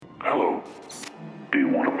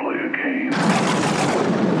shame.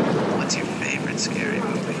 What's your favorite scary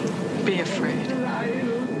movie? Be afraid.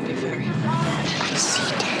 Be very afraid. See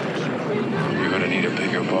dead people. You're gonna need a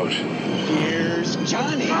bigger boat. Here's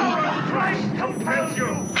Johnny. The power of Christ compels you!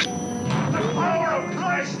 The power of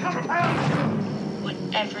Christ compels you!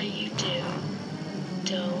 Whatever you do,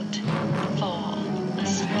 don't fall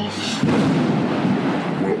asleep.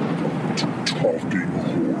 Welcome to Talking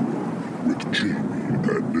Horror with Jamie and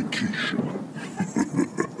Nikisha.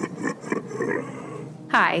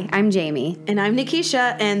 Hi, I'm Jamie. And I'm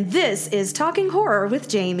Nikisha, and this is Talking Horror with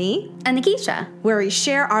Jamie And Nikisha. where we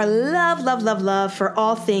share our love for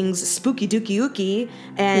all things spooky dooky ooky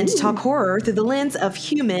and talk horror through the lens of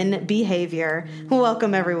human behavior.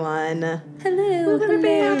 Welcome, everyone. Hello.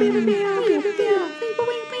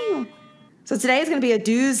 So today is going to be a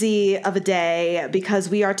doozy of a day because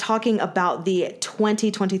we are talking about the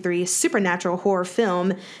 2023 supernatural horror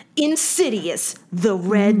film Insidious, The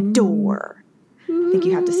Red Door. I think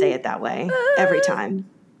you have to say it that way every time.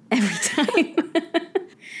 Every time.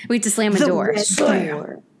 We have to slam a The door. Red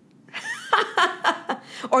Door.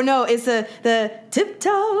 Or no, it's the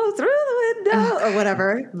tiptoe through the window or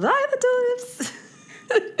whatever. By the tulips.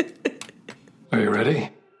 Are you ready?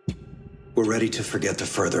 We're ready to forget the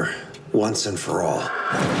further, once and for all.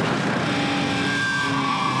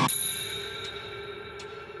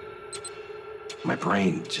 My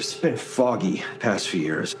brain just been foggy past few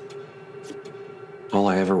years. All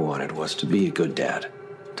I ever wanted was to be a good dad.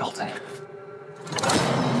 Dalton.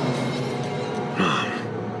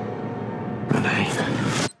 And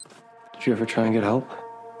Did you ever try and get help?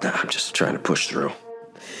 I'm just trying to push through.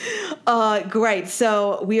 Great.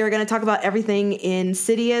 So we are going to talk about everything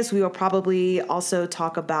Insidious. We will probably also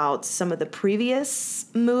talk about some of the previous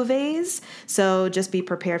movies. So just be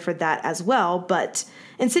prepared for that as well. But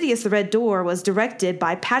Insidious, The Red Door was directed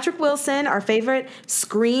by Patrick Wilson, our favorite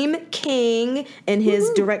Scream King, in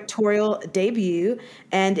his directorial debut.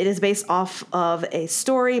 And it is based off of a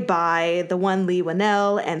story by the one Lee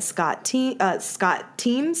Winnell and Scott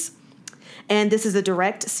Teems. And this is a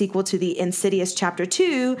direct sequel to the Insidious Chapter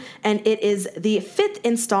 2, and it is the fifth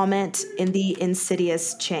installment in the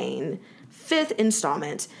Insidious chain. Fifth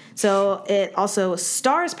installment. So it also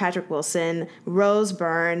stars Patrick Wilson, Rose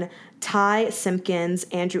Byrne, Ty Simpkins,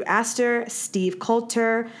 Andrew Astor, Steve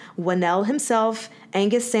Coulter, Winnell himself,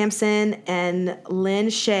 Angus Sampson, and Lynn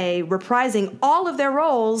Shay, reprising all of their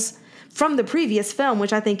roles from the previous film,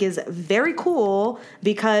 which I think is very cool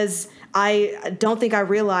because I don't think I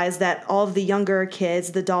realized that all of the younger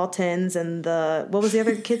kids, the Daltons and what was the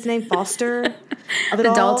other kid's name? Foster? The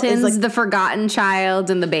Daltons, the forgotten child,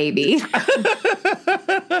 and the baby.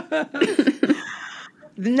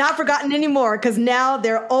 Not forgotten anymore because now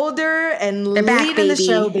they're older and They're back, leading the baby,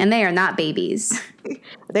 show. and they are not babies.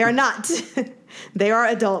 They are not. They are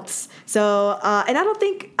adults. So, and I don't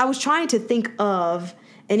think, I was trying to think of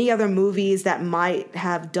any other movies that might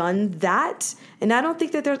have done that. And I don't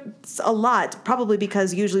think that there's a lot, probably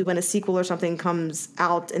because usually when a sequel or something comes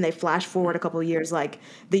out and they flash forward a couple of years, like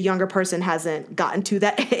the younger person hasn't gotten to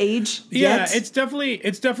that age yet. Yeah, it's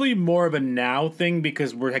definitely more of a now thing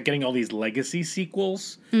because we're getting all these legacy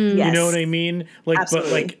sequels. Yes. You know what I mean? Like,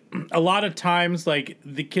 Absolutely. but like a lot of times, like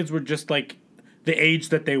the kids were just like the age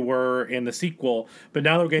that they were in the sequel, but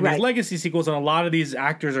now they're getting these legacy sequels, and a lot of these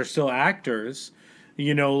actors are still actors.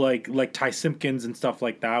 You know, like Ty Simpkins and stuff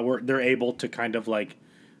like that, where they're able to kind of like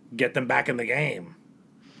get them back in the game.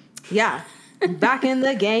 Yeah, back in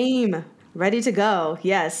the game, ready to go.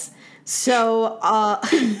 Yes. So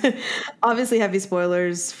obviously heavy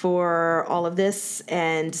spoilers for all of this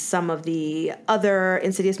and some of the other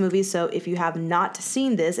Insidious movies. So if you have not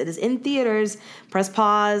seen this, it is in theaters. Press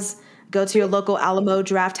pause. Go to your local Alamo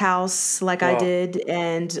Draft House like I did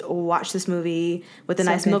and watch this movie with a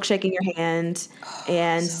nice milkshake in your hand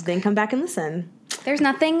and then come back and listen. There's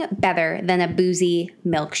nothing better than a boozy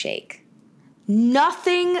milkshake.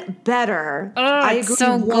 Nothing better. I agree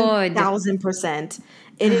so good. 1,000%.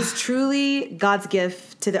 It is truly God's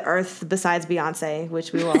gift to the earth besides Beyonce,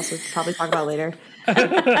 which we will also probably talk about later.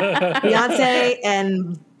 Beyonce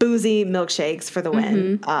and boozy milkshakes for the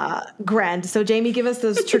win. Grand. So, Jamie, give us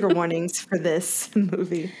those trigger warnings for this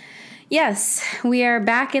movie. Yes, we are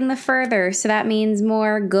back in the further, so that means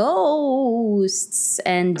more ghosts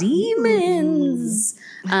and demons.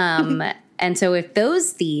 And so if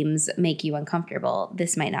those themes make you uncomfortable,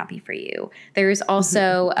 this might not be for you. There's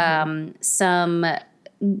also some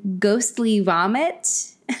ghostly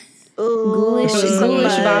vomit, ghoulish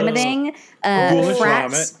vomiting,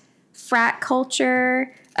 frat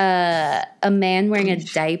culture, a man wearing a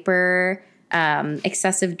diaper,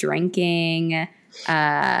 excessive drinking,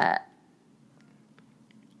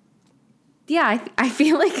 I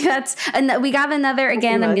feel like that's, and we got another,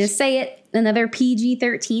 again, I'm going to much. say it, another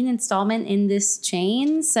PG-13 installment in this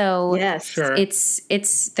chain. So Yes. Sure.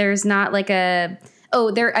 there's not like there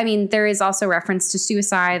is also reference to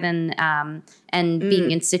suicide and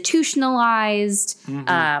being institutionalized,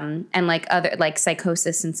 and like other, like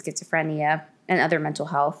psychosis and schizophrenia and other mental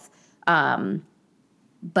health.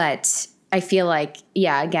 But I feel like,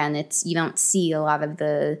 again, you don't see a lot of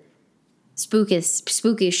the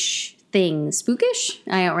spookish things. Spookish?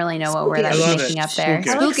 I don't really know what word I was making up there.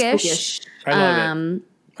 Spookish. I love it.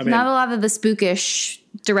 I mean, Not a lot of the spookish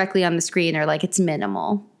directly on the screen, or like it's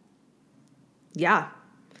minimal. Yeah.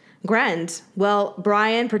 Grand. Well,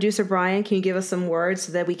 producer Brian, can you give us some words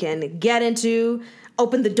so that we can get into,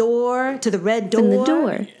 open the door to the red door? Open the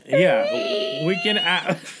door. Yeah, we can.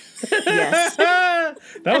 Yes.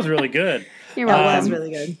 That was really good. You're That welcome. was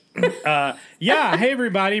really good. Hey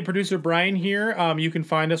everybody, producer Brian here. You can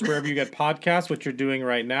find us wherever you get podcasts, what you're doing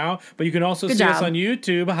right now. But you can also see us on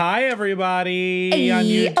YouTube. Hi everybody on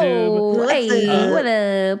YouTube. What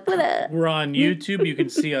up? What up? We're on YouTube. You can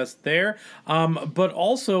see us there. But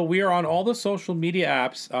also we are on all the social media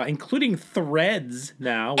apps, including Threads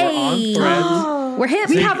now. We're on Threads. We're hip.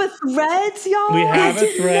 We have a Threads, y'all. We have I a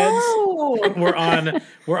didn't Threads. know.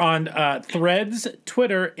 We're on Threads,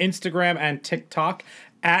 Twitter, Instagram, and TikTok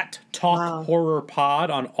at Talk Horror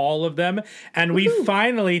Pod on all of them. And we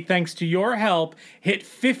finally, thanks to your help, hit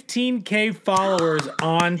 15K followers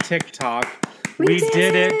on TikTok. We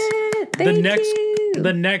did it.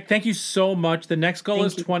 Thank you so much. The next goal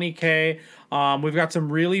is 20K. We've got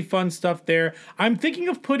some really fun stuff there. I'm thinking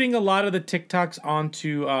of putting a lot of the TikToks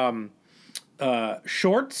onto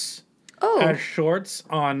shorts. As shorts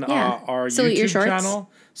on our Salute your YouTube shorts.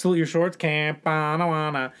 channel. Salute your shorts, camp on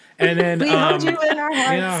Awana. And then We hold you in our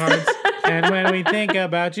hearts. in our hearts. And when we think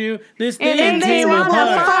about you, this And thing they came wanna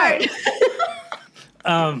apart.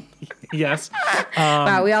 fart. Yes.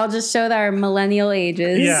 Wow, we all just showed our millennial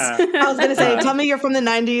ages. Yeah. I was gonna say, tell me you're from the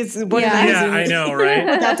 90s. What Yeah. are you Yeah, using? I know, right?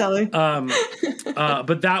 Without telling.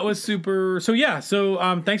 But that was super. So yeah.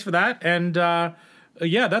 So thanks for that. And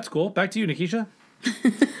yeah, that's cool. Back to you, Nikisha.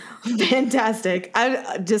 Fantastic.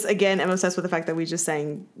 I just, again, am obsessed with the fact that we just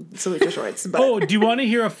sang Salute Your Shorts. But Oh, do you want to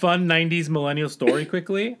hear a fun 90s millennial story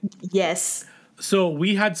quickly? yes. So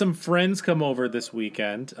we had some friends come over this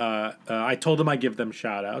weekend. I told them I'd give them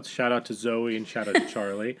shout outs. Shout out to Zoe and shout out to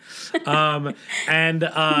Charlie.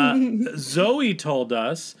 Zoe told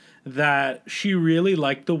us that she really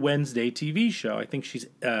liked the Wednesday TV show. I think she's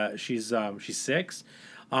 6.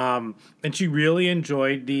 And she really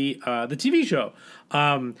enjoyed the TV show.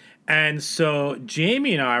 And so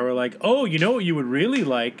Jamie and I were like, oh, you know what you would really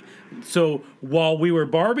like? So while we were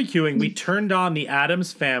barbecuing, we turned on The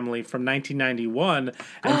Addams Family from 1991,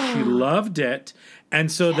 and she loved it. And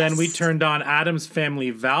so then we turned on Addams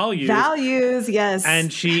Family Values. Values, yes.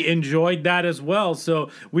 And she enjoyed that as well. So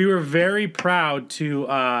we were very proud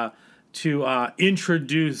to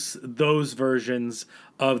introduce those versions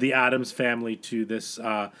of The Addams Family to this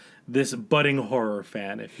budding horror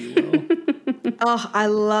fan, if you will. Oh, I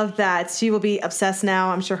love that. She will be obsessed now.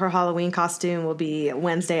 I'm sure her Halloween costume will be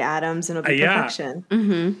Wednesday Addams, and it'll be perfection.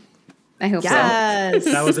 I hope Yes.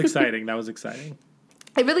 That was exciting.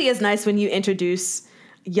 It really is nice when you introduce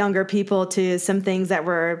younger people to some things that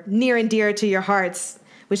were near and dear to your hearts,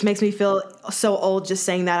 which makes me feel so old just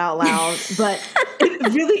saying that out loud. But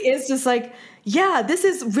it really is just like, yeah, this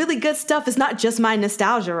is really good stuff. It's not just my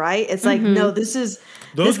nostalgia, right? It's like, no, those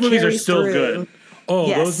movies are still through. good. Oh,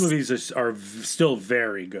 Yes. those movies are still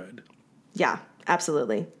very good. Yeah,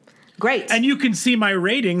 absolutely. Great. And you can see my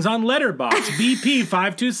ratings on Letterboxd,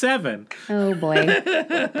 BP527. Oh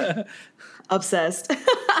boy. Obsessed.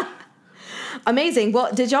 Amazing.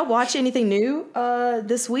 Well, did y'all watch anything new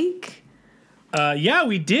this week? Yeah,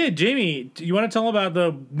 we did. Jamie, do you want to tell about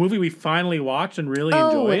the movie we finally watched and really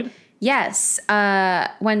enjoyed? Yes.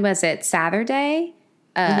 When was it? Saturday?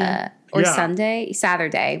 Or Sunday?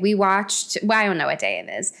 Saturday. We watched, well, I don't know what day it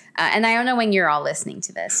is. And I don't know when you're all listening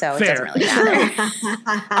to this, so it doesn't really matter.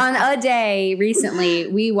 On a day recently,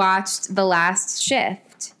 we watched The Last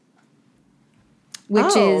Shift,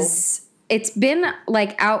 which is, it's been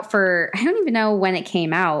like out for, I don't even know when it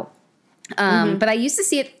came out. But I used to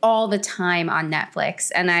see it all the time on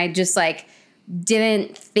Netflix, and I just like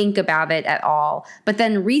didn't think about it at all. But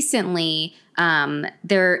then recently,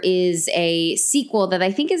 there is a sequel that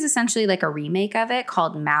I think is essentially like a remake of it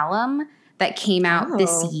called Malum that came out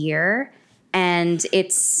this year. and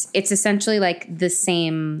it's essentially like the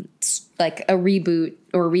same, like a reboot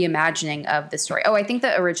or reimagining of the story. Oh, I think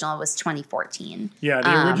the original was 2014. Yeah,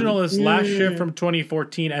 the original is Last Ship from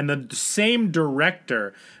 2014, and the same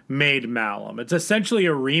director made Malum. It's essentially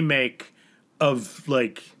a remake of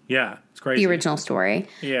it's crazy. The original story.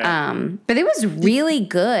 Yeah. But it was really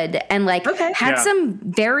good and had Yeah. some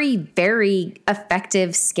very, very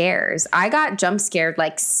effective scares. I got jump scared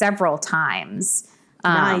like several times.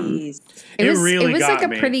 Nice. It was really got like a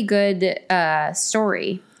me. pretty good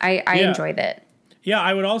story. I enjoyed it. Yeah,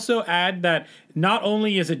 I would also add that not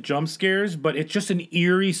only is it jump scares, but it's just an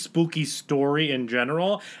eerie, spooky story in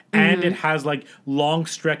general, and it has like long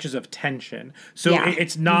stretches of tension. So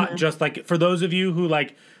it's not just like, for those of you who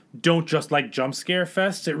like don't just like jump scare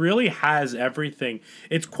fests, it really has everything.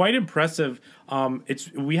 It's quite impressive.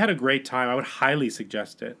 We had a great time. I would highly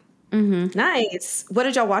suggest it. Nice. What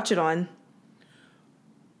did y'all watch it on?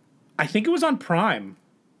 I think it was on Prime.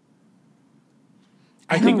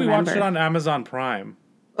 I don't think we watched remember. it on Amazon Prime.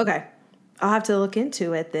 Okay. I'll have to look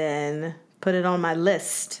into it then. Put it on my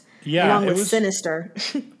list. Yeah, Along it with was- Sinister.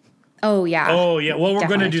 Oh, yeah. Oh yeah, well we're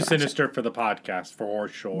going to Definitely do have to watch it. Sinister for the podcast for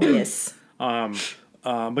sure. Yes.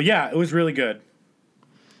 But yeah, it was really good.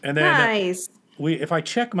 And then Nice. if I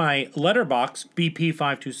check my letterbox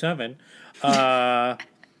BP527,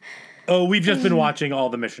 we've just been watching all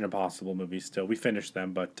the Mission Impossible movies still. We finished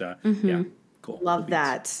them, but yeah, cool. Love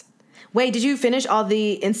that. Wait, did you finish all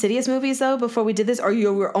the Insidious movies though before we did this, or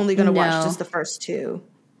you were only going to watch No. just the first two?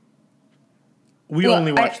 We Well,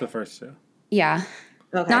 only watched the first two. Yeah.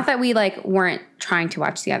 Okay. Not that we weren't trying to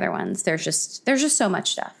watch the other ones. There's just so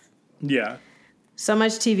much stuff. Yeah. So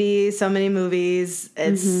much TV, so many movies.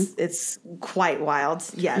 It's quite wild.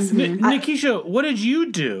 Yes. Nikisha, what did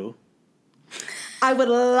you do? I would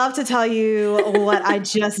love to tell you what I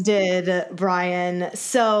just did, Brian.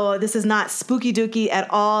 So this is not spooky dooky at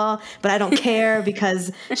all, but I don't care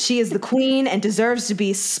because she is the queen and deserves to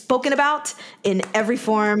be spoken about in every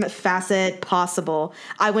form, facet possible.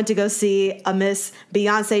 I went to go see a Miss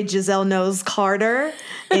Beyonce Giselle Knowles Carter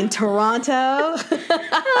in Toronto.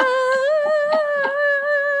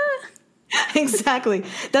 Exactly.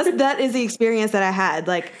 That is the experience that I had.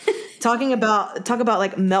 Like talk about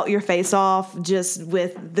like melt your face off just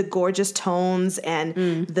with the gorgeous tones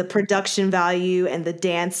and the production value and the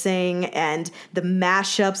dancing and the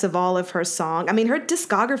mashups of all of her songs. I mean, her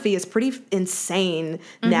discography is pretty insane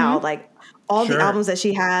now. Like all the albums that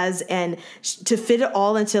she has, and to fit it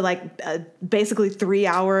all into like a basically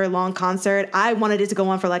 3-hour long concert, I wanted it to go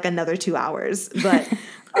on for like another 2 hours. But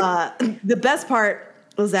the best part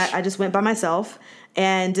was that I just went by myself.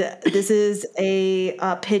 And this is a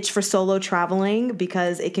pitch for solo traveling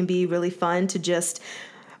because it can be really fun to just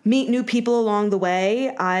meet new people along the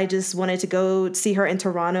way. I just wanted to go see her in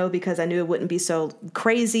Toronto because I knew it wouldn't be so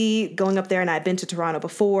crazy going up there. And I'd been to Toronto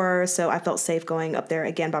before, so I felt safe going up there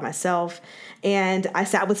again by myself. And I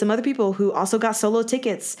sat with some other people who also got solo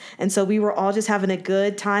tickets. And so we were all just having a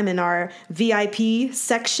good time in our VIP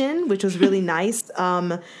section, which was really nice.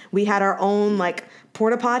 We had our own like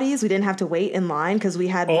porta potties. We didn't have to wait in line because we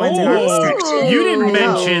had ones in our section. You didn't I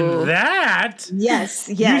know. mention that. Yes.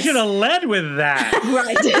 You should have led with that.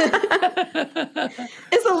 Right.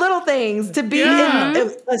 It's the little things to be in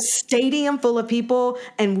a stadium full of people,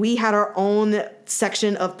 and we had our own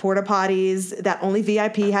section of porta potties that only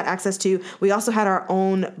VIP had access to. We also had our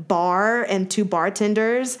own bar and 2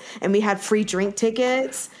 bartenders, and we had free drink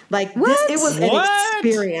tickets. Like this, it was an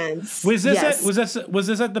experience. Was this was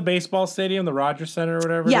this at the baseball stadium, the Rogers Center or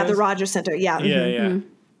whatever? Yeah, it the is? Rogers Center. Yeah. Yeah.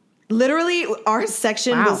 Literally, our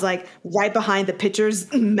section was like right behind the pitcher's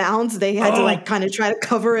mounds. They had to like kind of try to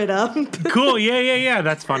cover it up. Cool. Yeah.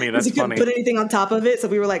 That's funny. That's You couldn't funny. put anything on top of it, so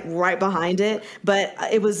we were like right behind it. But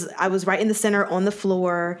I was right in the center on the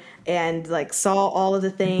floor and like saw all of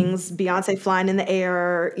the things. Beyonce flying in the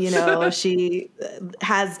air. You know, she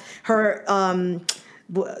has her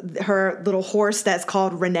little horse that's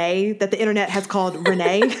called Renee, that the internet has called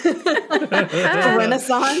Renee.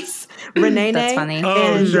 Renaissance. Renee. That's funny.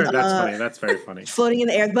 Oh, sure. That's funny. That's very funny. Floating in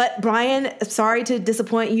the air. But Brian, sorry to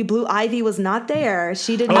disappoint you, Blue Ivy was not there.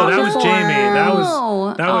 She did Oh, not that was perform. Jamie. That was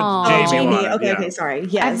Oh, Jamie. Jamie. wanted, Okay, yeah. okay, sorry.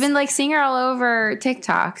 Yes. I've been like seeing her all over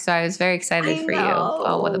TikTok, so I was very excited for you.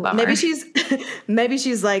 Oh, what a bummer. Maybe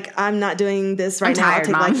she's like, I'm not doing this right I'm now. tired,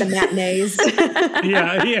 I'll take Mom. like the matinees.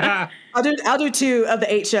 Yeah. I'll do 2 of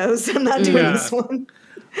the 8 shows. I'm not doing Yeah. this one.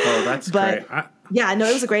 Oh, that's But great. yeah, no,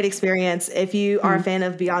 it was a great experience. If you are a fan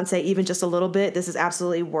of Beyonce, even just a little bit, this is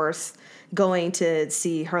absolutely worth going to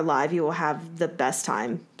see her live. You will have the best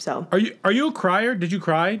time. So Are you a crier? Did you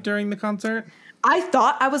cry during the concert? I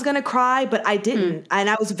thought I was going to cry, but I didn't. And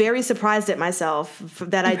I was very surprised at myself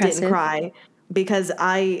that I didn't cry, because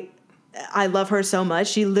I love her so much.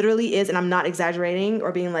 She literally is, and I'm not exaggerating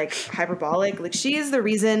or being like hyperbolic. Like, she is the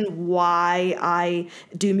reason why I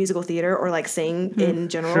do musical theater or like sing in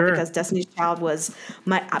general, because Destiny's Child was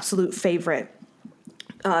my absolute favorite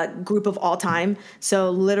group of all time. So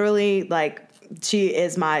literally, like, she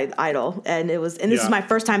is my idol, and this is my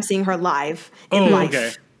first time seeing her live in life.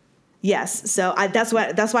 Okay. Yes, so that's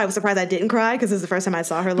why I was surprised I didn't cry, because it's the first time I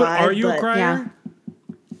saw her live. Are you a crier? Yeah.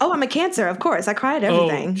 Oh, I'm a Cancer, of course. I cry at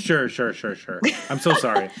everything. Oh, sure. I'm so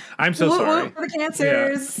sorry. I'm so sorry. For the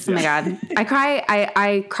Cancers. Yeah. Oh my God.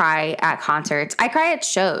 I cry at concerts. I cry at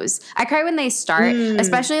shows. I cry when they start,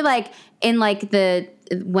 especially like in like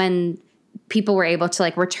when people were able to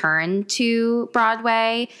like return to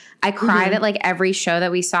Broadway. I cried at like every show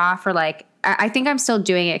that we saw for like, I think I'm still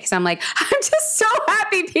doing it because I'm like, I'm just so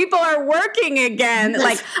happy people are working again.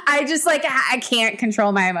 Like, I can't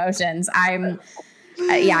control my emotions. I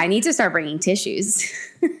need to start bringing tissues.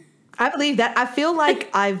 I believe that. I feel like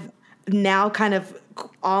I've now kind of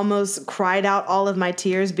almost cried out all of my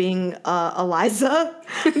tears being Eliza,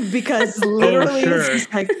 because literally it's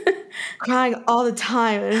just like crying all the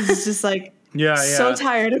time. And it's just like, so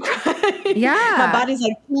tired of crying. Yeah. My body's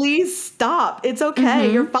like, please stop. It's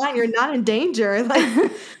okay. You're fine. You're not in danger.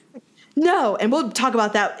 Like, no. And we'll talk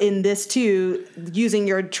about that in this too, using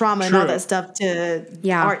your trauma and all that stuff to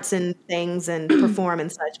arts and things and perform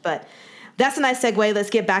and such. But that's a nice segue. Let's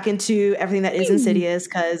get back into everything that is Insidious,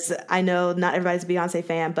 because I know not everybody's a Beyonce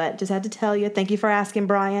fan, but just had to tell you, thank you for asking,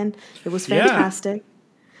 Brian. It was fantastic. Yeah.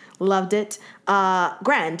 Loved it.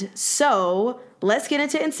 Grand. So let's get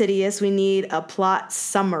into Insidious. We need a plot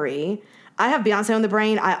summary. I have Beyonce on the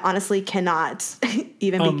brain. I honestly cannot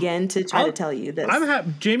even begin to try to tell you this.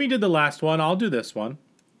 Jamie did the last one. I'll do this one.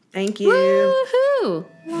 Thank you. Woohoo!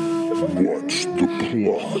 What's the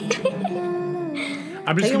plot?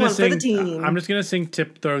 I'm just gonna sing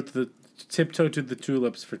Tiptoe to the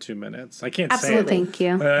Tulips for 2 minutes. I can't say it. Thank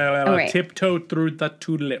you. Tiptoe through the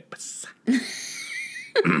tulips.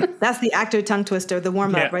 That's the actor tongue twister, the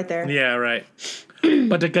warm up right there. Yeah, right.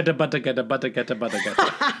 Buttergutta.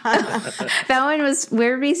 That one was,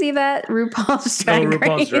 where did we see that? RuPaul's Drag Race.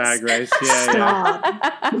 RuPaul's Drag Race.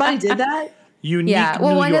 Yeah. Somebody did that? Unique. Yeah.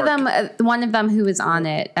 Well, one of them who was on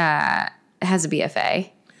it has a BFA.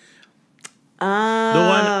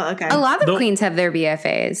 Okay. A lot of queens have their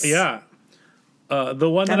BFAs. Yeah. The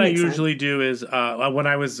one that I usually do is when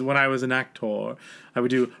I was an actor, I would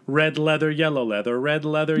do red leather, yellow leather, red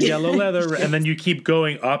leather, yellow leather, and then you keep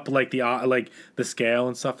going up like the scale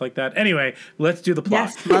and stuff like that. Anyway, let's do the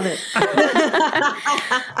plot. Yes, love it.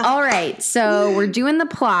 All right, so we're doing the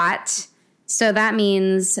plot. So that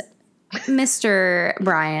means, Mr.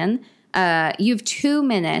 Brian, you have 2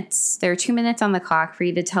 minutes. There are 2 minutes on the clock for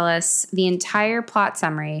you to tell us the entire plot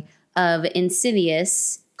summary of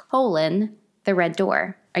Insidious, The Red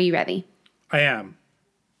Door. Are you ready? I am.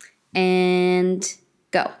 And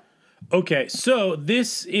go. Okay, so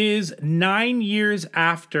this is 9 years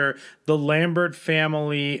after the Lambert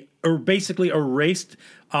family basically erased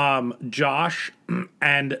Josh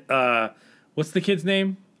and what's the kid's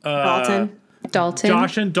name? Dalton.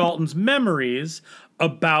 Josh and Dalton's memories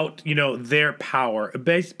about, their power,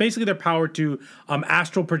 basically their power to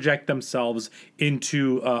astral project themselves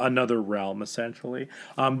into another realm, essentially.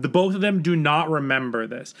 The both of them do not remember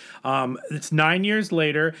this. It's 9 years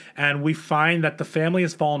later, and we find that the family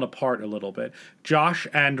has fallen apart a little bit. Josh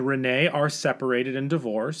and Renee are separated and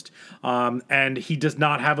divorced, and he does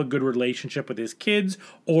not have a good relationship with his kids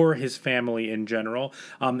or his family in general.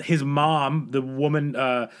 His mom, the woman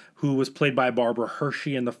who was played by Barbara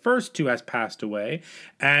Hershey in the first two, has passed away,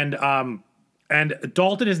 and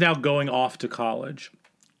Dalton is now going off to college.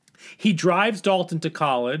 He drives Dalton to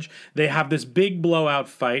college. They have this big blowout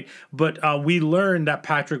fight, but we learn that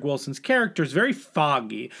Patrick Wilson's character is very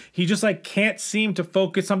foggy. He just can't seem to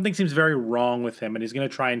focus. Something seems very wrong with him, and he's going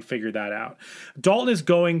to try and figure that out. Dalton is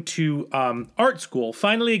going to art school.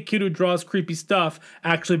 Finally, a kid who draws creepy stuff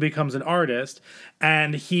actually becomes an artist,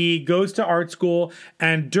 and he goes to art school.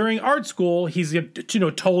 And during art school, he's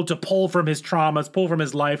told to pull from his traumas, pull from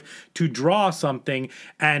his life to draw something,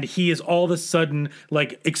 and he is all of a sudden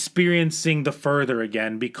experiencing the further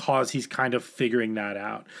again because he's kind of figuring that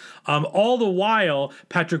out. All the while,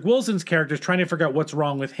 Patrick Wilson's character is trying to figure out what's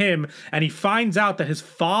wrong with him, and he finds out that his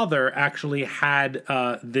father actually had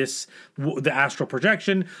the astral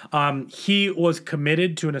projection. He was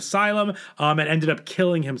committed to an asylum and ended up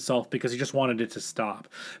killing himself because he just wanted it to stop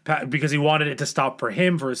because he wanted it to stop for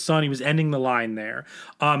him, for his son. He was ending the line there.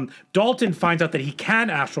 Dalton finds out that he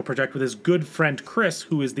can astral project with his good friend Chris,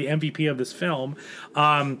 who is the MVP of this film.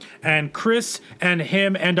 And Chris and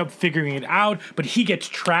him end up figuring it out, but he gets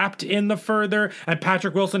trapped in the further, and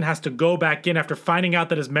Patrick Wilson has to go back in after finding out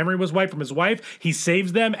that his memory was wiped from his wife. He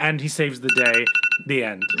saves them, and he saves the day. The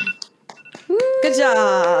end. Good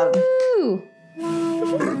job.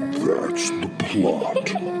 And that's the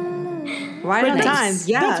plot. Right on time.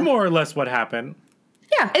 Yeah. That's more or less what happened.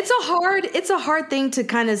 Yeah. It's a hard thing to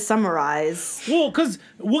kind of summarize. Well, because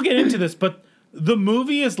we'll get into this, but the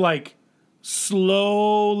movie is like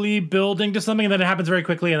slowly building to something, and then it happens very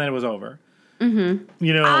quickly, and then it was over. Mm-hmm.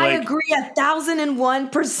 You know, I agree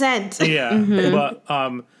 1,001%. Yeah,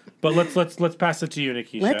 but let's pass it to you,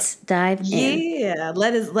 Nikisha. Let's dive in. Yeah,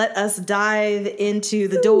 let us dive into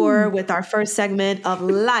the door with our first segment of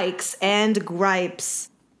likes and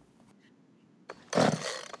gripes. And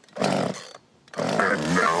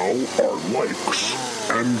now our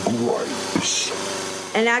likes and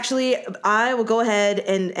gripes. And actually, I will go ahead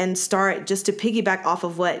and start just to piggyback off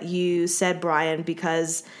of what you said, Brian,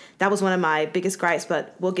 because that was one of my biggest gripes,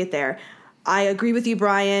 but we'll get there. I agree with you,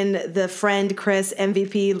 Brian. The friend, Chris,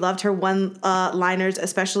 MVP, loved her one-liners,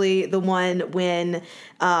 especially the one when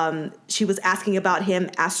she was asking about him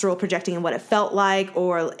astral projecting and what it felt like,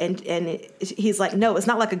 and he's like, no, it's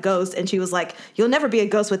not like a ghost. And she was like, you'll never be a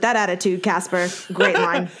ghost with that attitude, Casper. Great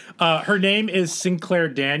line. Her name is Sinclair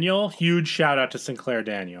Daniel. Huge shout out to Sinclair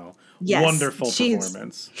Daniel. Yes, Wonderful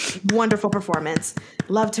performance. Wonderful performance.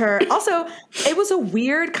 Loved her. Also, it was a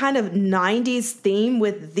weird kind of 90s theme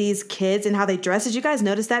with these kids and how they dress. Did you guys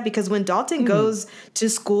notice that? Because when Dalton goes to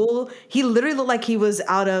school, he literally looked like he was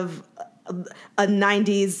out of a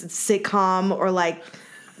 90s sitcom or like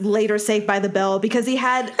later Saved by the Bell, because he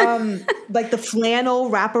had like the flannel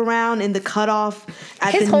wraparound and the cutoff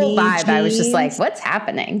at His the whole knee vibe, jeans. I was just like, what's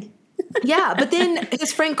happening? Yeah, but then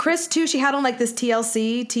his friend Chris too, she had on like this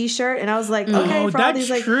TLC t-shirt, and I was like, okay, for all these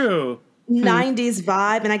like true 90s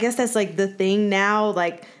vibe. And I guess that's like the thing now,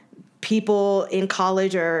 like people in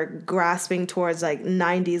college are grasping towards like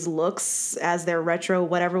 90s looks as their retro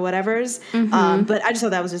whatevers. But I just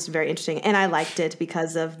thought that was just very interesting, and I liked it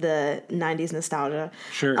because of the 90s nostalgia.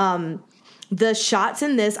 Sure. The shots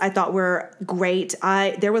in this I thought were great.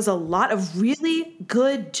 There was a lot of really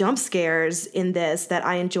good jump scares in this that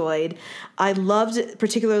I enjoyed. I loved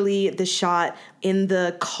particularly the shot in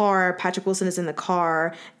the car. Patrick Wilson is in the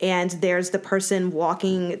car, and there's the person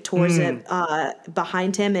walking towards it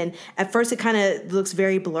behind him. And at first it kind of looks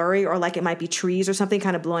very blurry, or like it might be trees or something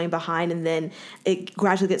kind of blowing behind, and then it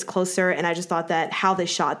gradually gets closer. And I just thought that how they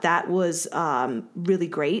shot that was really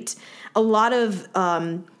great. A lot of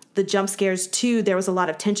the jump scares too, there was a lot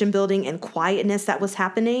of tension building and quietness that was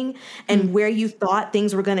happening, and where you thought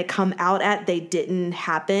things were going to come out at, they didn't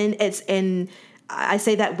happen. And I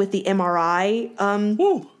say that with the MRI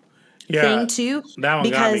thing too. That one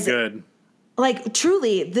got me good. Like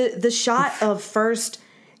truly, the shot of first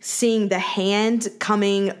seeing the hand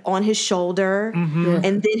coming on his shoulder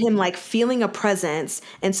and then him like feeling a presence.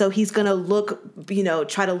 And so he's going to look,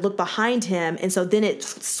 try to look behind him. And so then it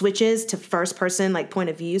switches to first person, like point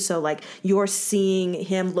of view. So like you're seeing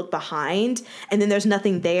him look behind, and then there's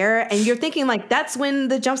nothing there. And you're thinking like, that's when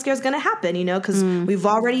the jump scare is going to happen, because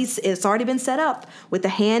it's already been set up with the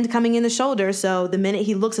hand coming in the shoulder. So the minute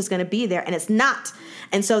he looks, it's going to be there, and it's not.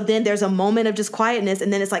 And so then there's a moment of just quietness,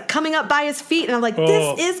 and then it's like coming up by his feet. And I'm like,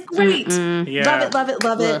 this is great. Yeah.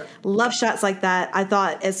 Love it. Love shots like that. I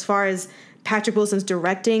thought as far as Patrick Wilson's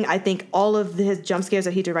directing, I think all of his jump scares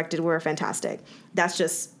that he directed were fantastic. That's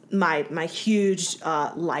just my huge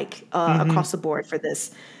across the board for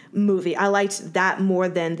this movie. I liked that more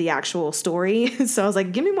than the actual story. So I was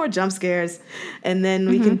like, give me more jump scares, and then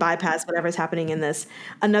we can bypass whatever's happening in this.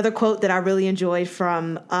 Another quote that I really enjoyed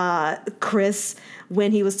from Chris,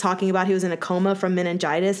 when he was talking about he was in a coma from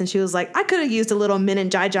meningitis, and she was like, I could have used a little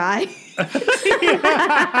meningitis.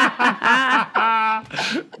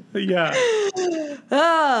 Yeah.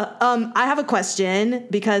 I have a question,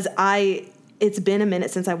 because it's been a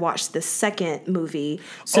minute since I watched the second movie.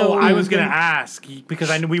 So I was going to ask, because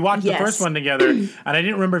I knew we watched the first one together, and I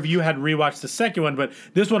didn't remember if you had rewatched the second one, but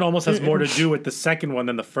this one almost has more to do with the second one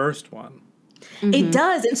than the first one. It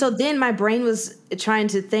does. And so then my brain was trying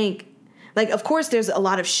to think, like, of course, there's a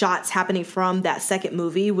lot of shots happening from that second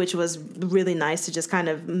movie, which was really nice to just kind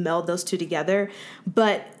of meld those two together.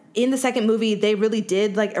 But in the second movie, they really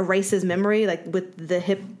did like erase his memory, like with the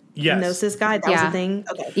hypnosis guy. That was a thing.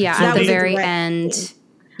 Okay. Yeah, so at the very end. Thing.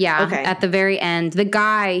 Yeah. Okay. At the very end, the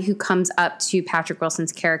guy who comes up to Patrick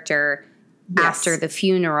Wilson's character after the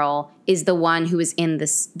funeral is the one who is in the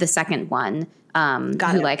second one,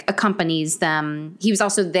 who like accompanies them. He was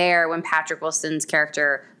also there when Patrick Wilson's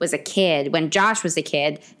character was a kid, when Josh was a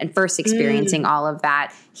kid and first experiencing all of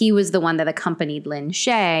that. He was the one that accompanied Lynn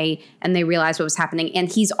Shay, and they realized what was happening. And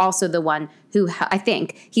he's also the one who, I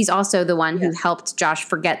think, he's also the one who helped Josh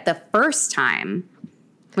forget the first time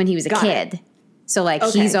when he was a kid. So like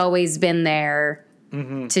he's always been there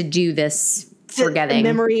to do this forgetting.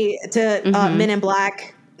 Memory to Men in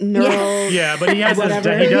Black. Neural, yeah, but he has he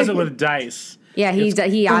does it with dice. Yeah, he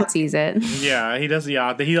Yahtzees it. Yeah, he does he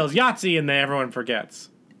does Yahtzee, and then everyone forgets.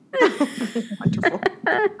 Wonderful.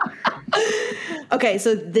 Okay,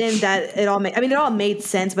 so then it all made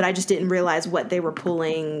sense, but I just didn't realize what they were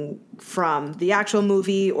pulling from the actual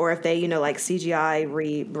movie, or if they, like CGI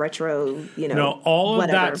retro, No, all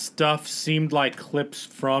whatever. of that stuff seemed like clips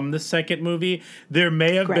from the second movie. There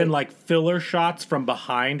may have been like filler shots from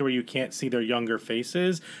behind where you can't see their younger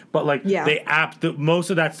faces, but like most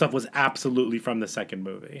of that stuff was absolutely from the second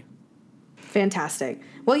movie. Fantastic.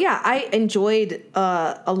 Well, yeah, I enjoyed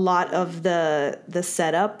a lot of the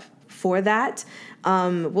setup for that.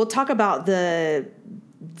 We'll talk about the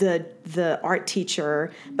art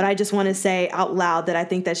teacher, but I just want to say out loud that I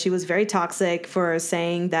think that she was very toxic for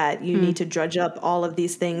saying that you need to drudge up all of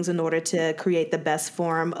these things in order to create the best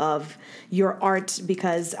form of your art,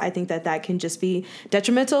 because I think that can just be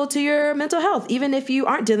detrimental to your mental health, even if you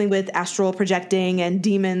aren't dealing with astral projecting and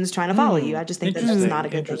demons trying to follow you. I just think that's not a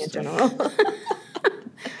good thing in general.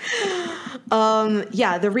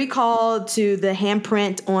 The recall to the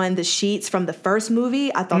handprint on the sheets from the first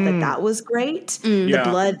movie, I thought that was great. The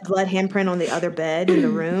blood handprint on the other bed in the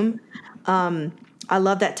room. I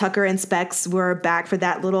love that Tucker and Specs were back for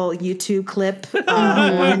that little YouTube clip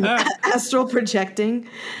on astral projecting.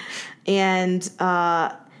 And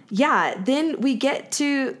then we get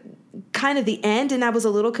to kind of the end, and I was a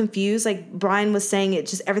little confused. Like Brian was saying,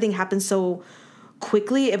 everything happened so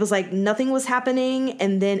quickly. It was like nothing was happening,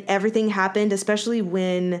 and then everything happened, especially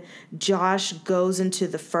when Josh goes into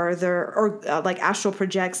the further or like astral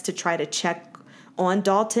projects to try to check on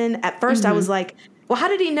Dalton. At first I was like, well, how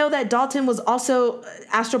did he know that Dalton was also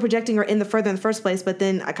astral projecting or in the further in the first place? But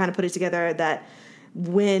then I kind of put it together that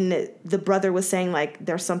when the brother was saying like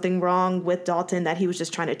there's something wrong with Dalton, that he was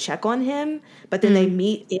just trying to check on him, but then they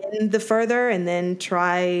meet in the further and then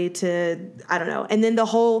try to, I don't know. And then the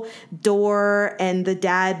whole door and the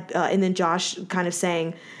dad and then Josh kind of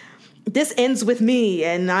saying, this ends with me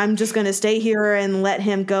and I'm just going to stay here and let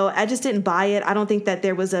him go. I just didn't buy it. I don't think that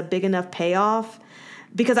there was a big enough payoff,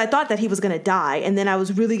 because I thought that he was going to die. And then I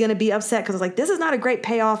was really going to be upset because I was like, this is not a great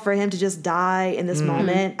payoff for him to just die in this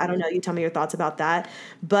moment. I don't know. You tell me your thoughts about that.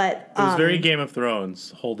 But it was very Game of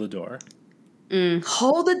Thrones. Hold the door.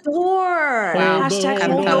 Hold the door. Wow. Hashtag I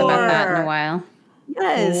haven't hold thought door. about that in a while.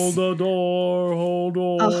 Yes. Hold the door. Hold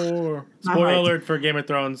door. Spoiler alert for Game of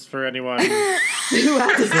Thrones for anyone. Who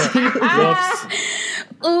has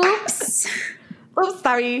Oops. Oops,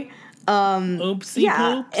 sorry. Oopsie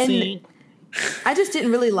poopsie. And I just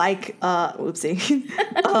didn't really like oopsie.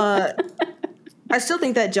 I still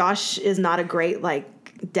think that Josh is not a great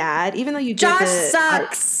dad, even though you give Josh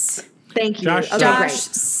sucks. Thank you. Josh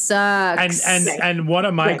sucks. And one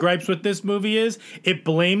of my gripes with this movie is it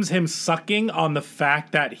blames him sucking on the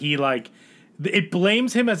fact that he it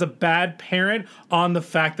blames him as a bad parent on the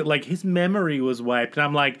fact that his memory was wiped. And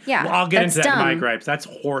I'm like, yeah, well, I'll get into that in my dumb. gripes. That's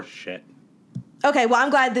horse shit. Okay, well, I'm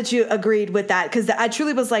glad that you agreed with that, because I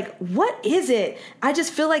truly was like, what is it? I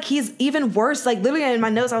just feel like he's even worse. Literally in my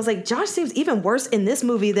notes, I was like, Josh seems even worse in this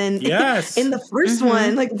movie than in the first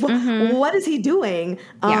one. What is he doing?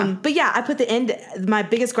 But yeah, I put the end. My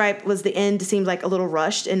biggest gripe was the end seemed like a little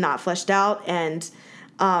rushed and not fleshed out. And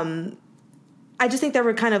I just think there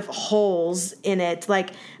were kind of holes in it.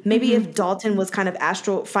 Maybe if Dalton was kind of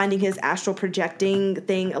finding his astral projecting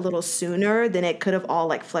thing a little sooner, then it could have all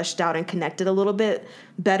fleshed out and connected a little bit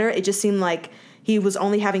better. It just seemed like he was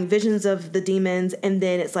only having visions of the demons, and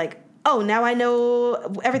then it's like, oh, now I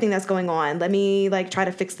know everything that's going on. Let me try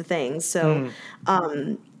to fix the things. So,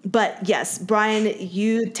 but yes, Brian,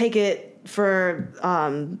 you take it for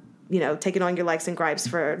take it on your likes and gripes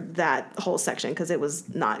for that whole section, because it was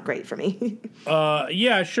not great for me.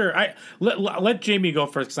 Yeah, sure. Let Jamie go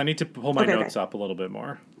first, because I need to pull my notes up a little bit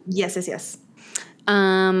more. Yes.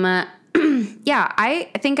 Yeah,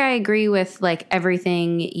 I think I agree with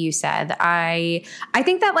everything you said. I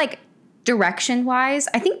think that direction wise,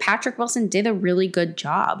 I think Patrick Wilson did a really good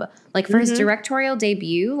job. Like for his directorial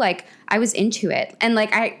debut, like I was into it. And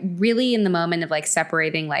like I really in the moment of like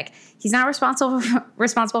separating, like he's not responsible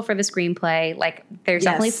for the screenplay. Like there's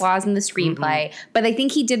definitely flaws in the screenplay, but I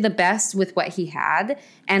think he did the best with what he had.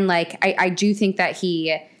 And like I do think that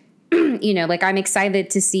he, you know, like I'm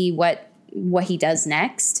excited to see what he does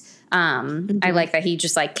next. I like that he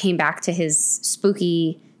just like came back to his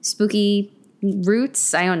spooky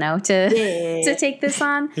roots. I don't know to take this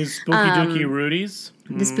on his spooky dookie Rudies.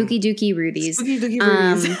 The spooky dookie Rudies. Spooky dookie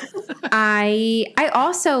Rudies. I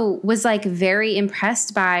also was like very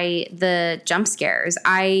impressed by the jump scares.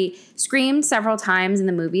 I screamed several times in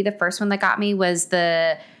the movie. The first one that got me was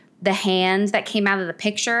the hand that came out of the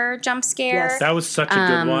picture jump scare. Yes. That was such a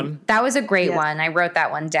good one. That was a great one. I wrote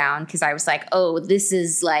that one down because I was like, oh, this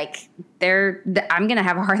is like I'm going to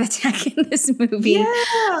have a heart attack in this movie.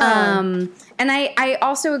 Yeah. And I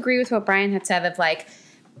also agree with what Brian had said of like,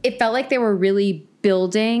 it felt like they were really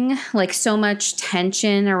building like so much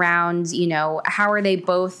tension around, you know, how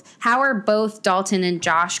are both Dalton and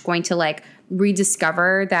Josh going to like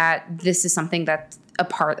rediscover that this is something that's a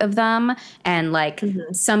part of them, and like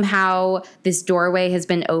somehow this doorway has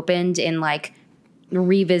been opened in like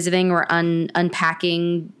revisiting or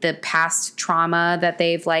unpacking the past trauma that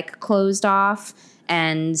they've like closed off.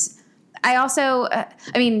 And I also I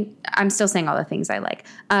mean, I'm still saying all the things I like,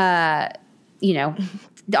 you know,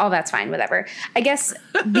 all that's fine, whatever. I guess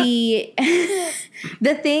the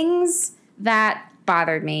the things that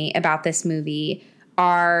bothered me about this movie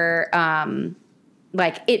are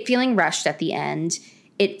like it feeling rushed at the end,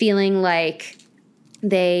 it feeling like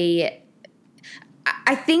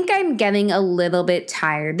I think I'm getting a little bit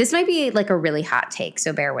tired. This might be like a really hot take,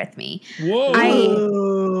 so bear with me. Whoa.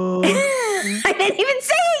 I didn't even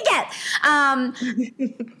say it yet.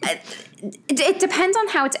 It depends on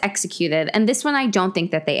how it's executed, and this one I don't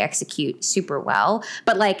think that they execute super well.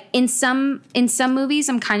 But like in some movies,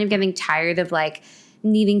 I'm kind of getting tired of like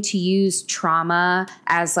needing to use trauma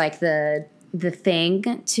as like the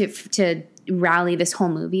thing to rally this whole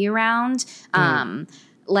movie around.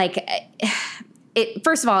 It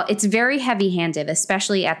first of all, it's very heavy-handed,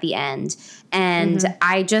 especially at the end. And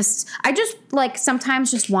I just like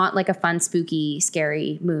sometimes just want like a fun, spooky,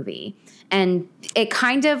 scary movie. And it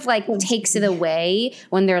kind of like takes it away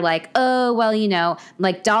when they're like, oh, well, you know,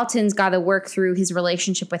 like Dalton's got to work through his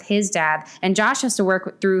relationship with his dad, and Josh has to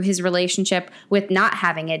work through his relationship with not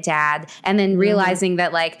having a dad, and then realizing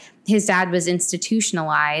that like his dad was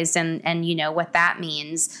institutionalized and you know what that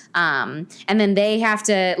means. And then they have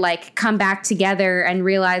to like come back together and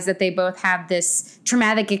realize that they both have this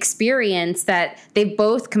traumatic experience that they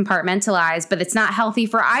both compartmentalize, but it's not healthy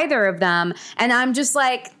for either of them. And I'm just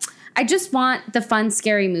like, I just want the fun,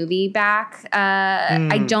 scary movie back.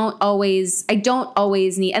 I don't always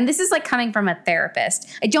need, and this is like coming from a therapist,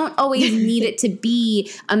 I don't always need it to be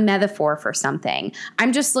a metaphor for something.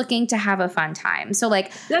 I'm just looking to have a fun time. So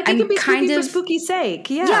like, it can be spooky for spooky's sake.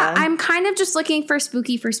 Yeah. I'm kind of just looking for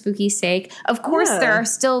spooky's sake. Of course, there are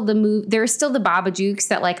still the Babajooks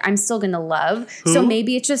that like I'm still gonna love. Who? So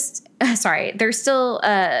maybe it's just sorry. There's still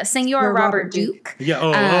Senor Robert Duke. Yeah.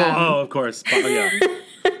 Of course.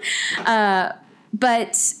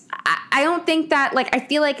 But I don't think that like I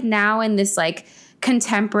feel like now in this like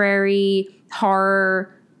contemporary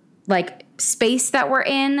horror like space that we're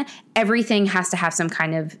in, everything has to have some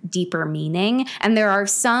kind of deeper meaning, and there are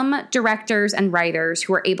some directors and writers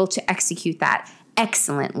who are able to execute that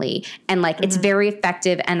excellently, and like it's very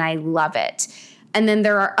effective and I love it. And then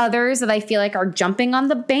there are others that I feel like are jumping on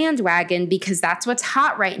the bandwagon because that's what's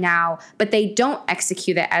hot right now, but they don't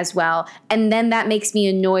execute it as well. And then that makes me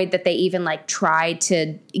annoyed that they even like tried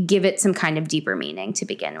to give it some kind of deeper meaning to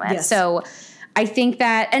begin with. Yes. So I think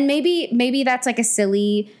that, and maybe that's like a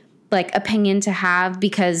silly like opinion to have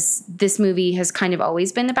because this movie has kind of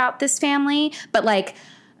always been about this family, but like,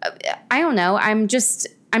 I don't know. I'm just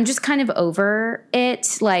kind of over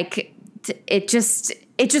it. Like it just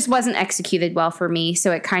wasn't executed well for me,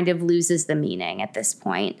 so it kind of loses the meaning at this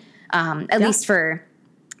point, at least for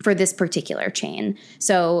this particular chain.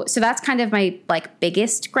 So that's kind of my like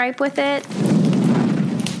biggest gripe with it.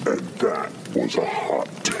 And that was a hot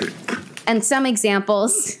take. And some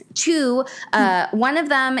examples, too. One of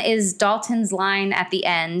them is Dalton's line at the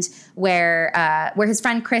end where his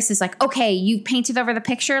friend Chris is like, okay, you painted over the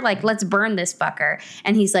picture, like let's burn this fucker.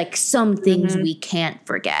 And he's like, some things we can't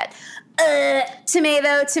forget.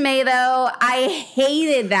 Tomato. I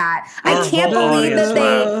hated that. I can't believe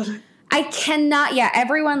that I cannot. Yeah,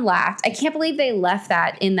 everyone laughed. I can't believe they left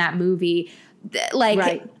that in that movie.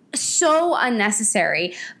 Like, so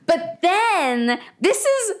unnecessary. But then this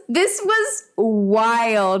was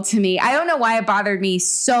wild to me. I don't know why it bothered me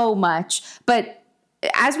so much, but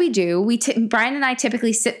as we do, Brian and I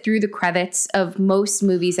typically sit through the credits of most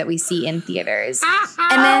movies that we see in theaters.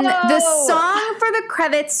 And then the song for the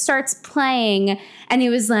credits starts playing, and it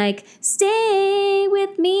was like, "Stay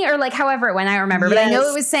with me," or like however it went, I don't remember. Yes. But I know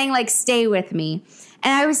it was saying like, "Stay with me."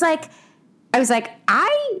 And I was like,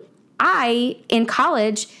 I, in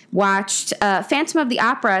college, watched Phantom of the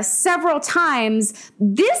Opera several times.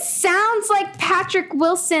 This sounds like Patrick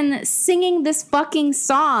Wilson singing this fucking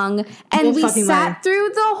song. And we sat through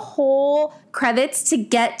the whole credits to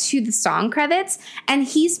get to the song credits. And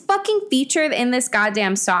he's fucking featured in this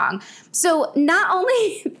goddamn song. So not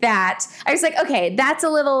only that, I was like, okay, that's a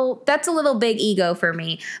little big ego for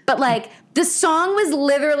me. But like, the song was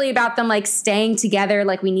literally about them like staying together,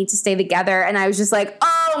 like we need to stay together. And I was just like,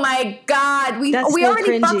 oh my God, we so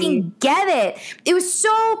already cringy. Fucking get it. It was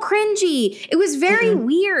so cringy. It was very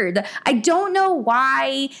weird. I don't know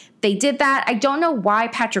why they did that. I don't know why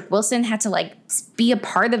Patrick Wilson had to like be a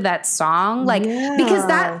part of that song. Like, because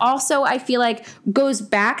that also I feel like goes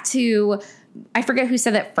back to, I forget who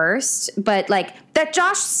said it first, but like that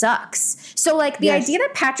Josh sucks. So like the idea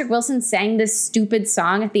that Patrick Wilson sang this stupid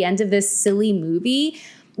song at the end of this silly movie,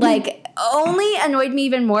 like only annoyed me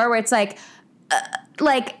even more, where it's like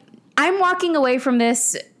I'm walking away from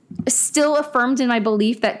this still affirmed in my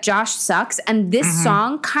belief that Josh sucks. And this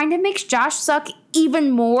song kind of makes Josh suck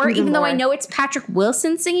even more, even though I know it's Patrick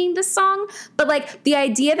Wilson singing this song. But like the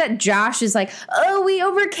idea that Josh is like, oh, we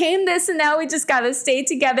overcame this and now we just got to stay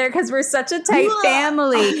together because we're such a tight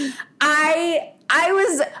family. I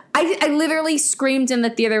literally screamed in the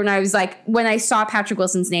theater when I saw Patrick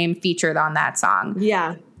Wilson's name featured on that song.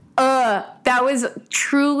 Yeah. That was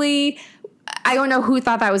truly, I don't know who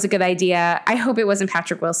thought that was a good idea. I hope it wasn't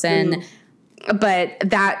Patrick Wilson. But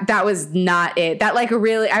that was not it. That like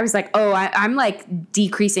really, I was like, oh, I'm like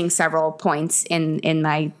decreasing several points in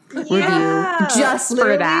my review just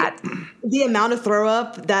for that. The amount of throw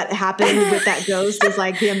up that happened with that ghost is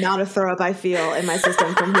like the amount of throw up I feel in my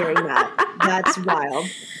system from hearing that. That's wild.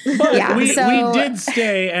 But we did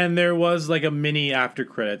stay, and there was like a mini after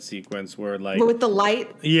credit sequence where like with the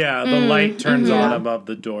light. Yeah, the light turns on above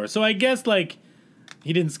the door. So I guess like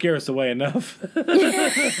he didn't scare us away enough.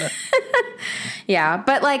 Yeah,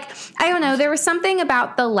 but like I don't know, there was something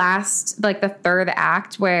about the third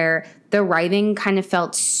act where the writing kind of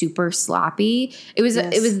felt super sloppy. It was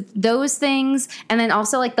those things, and then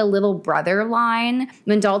also like the little brother line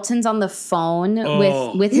when Dalton's on the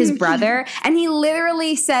phone with his brother, and he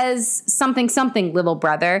literally says something little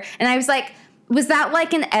brother, and I was like, was that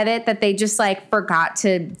like an edit that they just like forgot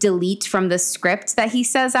to delete from the script that he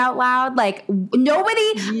says out loud? Like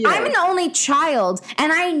nobody, I'm an only child,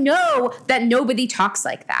 and I know that nobody talks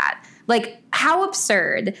like that. Like how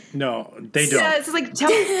absurd. No, they don't. Yeah, it's like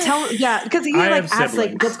tell yeah, because you like ask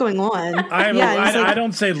like what's going on. I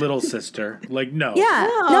don't say little sister. Like no. Yeah,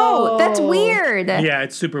 no, that's weird. Yeah,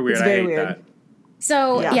 it's super weird. It's very I hate weird. that.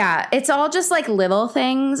 So yeah, it's all just like little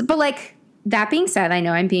things, but like. That being said, I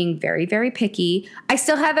know I'm being very, very picky. I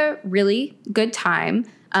still had a really good time.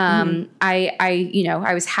 I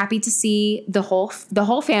was happy to see the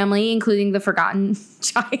whole family, including the forgotten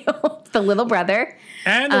child, the little brother.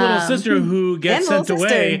 And the little sister who gets sent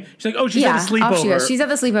away. She's like, oh, she's at the sleepover. She's at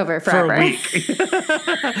the sleepover forever. For a week.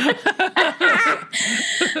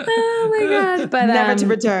 Oh my God. But never to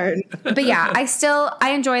return. But yeah, I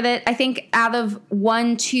enjoyed it. I think out of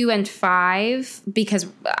 1, 2, and 5, because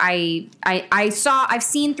I've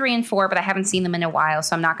seen 3 and 4, but I haven't seen them in a while,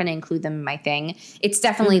 so I'm not going to include them in my thing. It's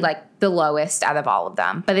definitely like the lowest out of all of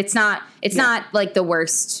them, but it's not like the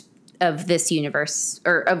worst of this universe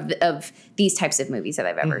or of these types of movies that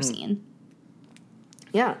I've ever seen.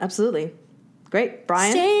 Yeah, absolutely. Great.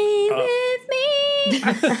 Brian? Stay with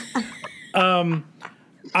me.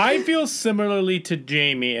 I feel similarly to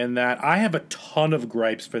Jamie in that I have a ton of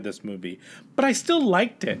gripes for this movie, but I still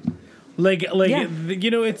liked it.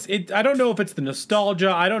 You know, I don't know if it's the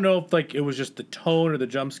nostalgia. I don't know if like it was just the tone or the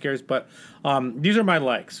jump scares, but these are my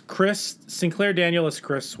likes. Sinclair Daniel as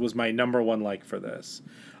Chris was my number one like for this.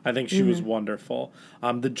 I think she was wonderful.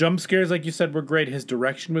 The jump scares, like you said, were great. His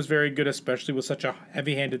direction was very good, especially with such a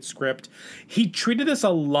heavy-handed script. He treated this a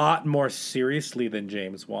lot more seriously than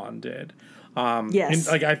James Wan did. Yes.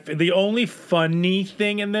 And, the only funny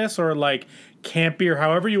thing in this, or like campy, or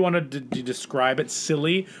however you wanted to describe it,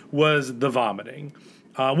 silly, was the vomiting,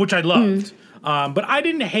 which I loved. But I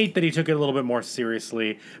didn't hate that he took it a little bit more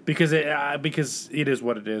seriously because it is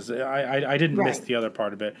what it is. I didn't miss the other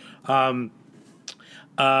part of it.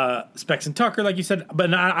 Specs and Tucker, like you said,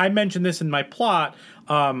 but I mentioned this in my plot.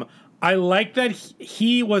 I like that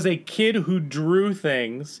he was a kid who drew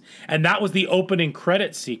things, and that was the opening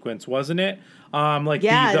credit sequence, wasn't it?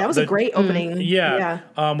 That was a great opening.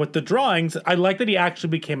 With the drawings, I like that he actually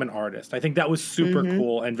became an artist. I think that was super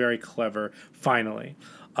cool and very clever. Finally,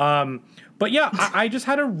 but yeah, I just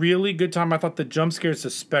had a really good time. I thought the jump scares,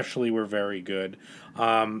 especially, were very good.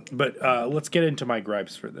 But let's get into my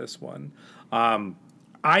gripes for this one.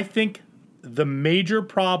 I think the major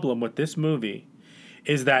problem with this movie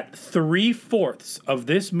is that 3/4 of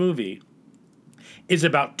this movie is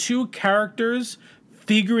about two characters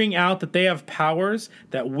figuring out that they have powers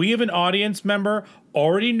that we, as an audience member,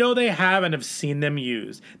 already know they have and have seen them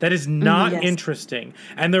use. That is not interesting.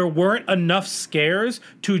 And there weren't enough scares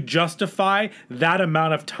to justify that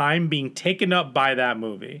amount of time being taken up by that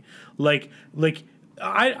movie.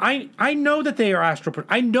 I know that they are astral.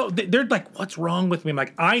 I know they're like, what's wrong with me? I'm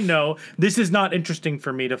like, I know this is not interesting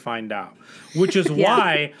for me to find out, which is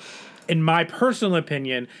why, in my personal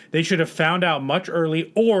opinion, they should have found out much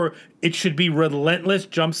early, or it should be relentless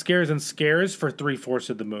jump scares and scares for 3/4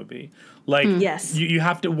 of the movie. You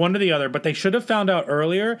have to one or the other, but they should have found out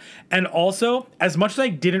earlier. And also, as much as I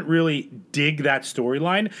didn't really dig that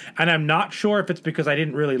storyline, and I'm not sure if it's because I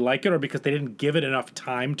didn't really like it or because they didn't give it enough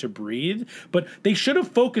time to breathe, but they should have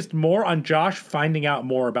focused more on Josh finding out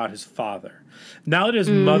more about his father. Now that his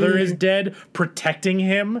mother is dead, protecting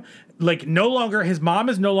him, no longer, his mom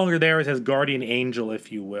is no longer there as his guardian angel,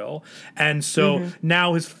 if you will. And so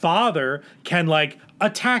now his father can,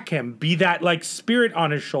 attack him, be that, spirit on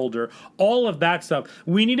his shoulder, all of that stuff.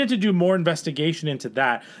 We needed to do more investigation into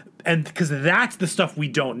that. And because that's the stuff we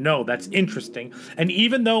don't know. That's interesting. And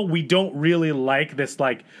even though we don't really like this,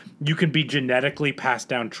 you can be genetically passed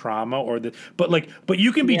down trauma but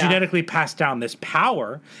you can be genetically passed down this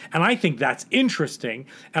power. And I think that's interesting.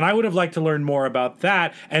 And I would have liked to learn more about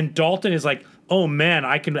that. And Dalton is like, oh man,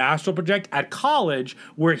 I can astral project at college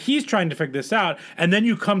where he's trying to figure this out. And then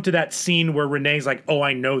you come to that scene where Renee's like, oh,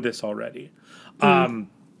 I know this already.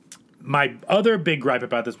 My other big gripe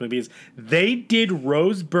about this movie is they did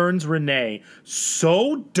Rose Byrne's Renee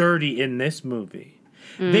so dirty in this movie.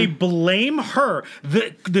 They blame her.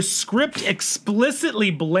 The script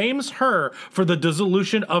explicitly blames her for the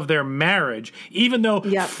dissolution of their marriage, even though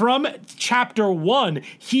from chapter 1,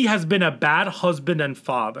 he has been a bad husband and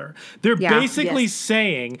father. They're basically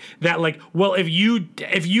saying that,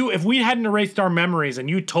 if we hadn't erased our memories and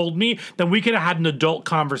you told me, then we could have had an adult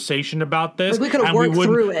conversation about this. We could have worked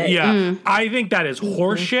through it. Yeah. I think that is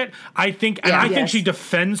horseshit. I think she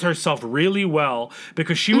defends herself really well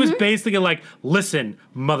because she was basically like, listen,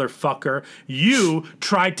 motherfucker, you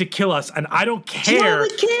tried to kill us and I don't care.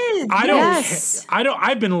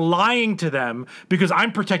 I've been lying to them because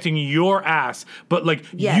I'm protecting your ass. But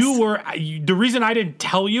the reason I didn't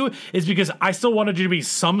tell you is because I still wanted you to be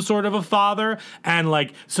some sort of a father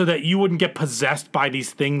and so that you wouldn't get possessed by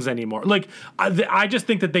these things anymore. I just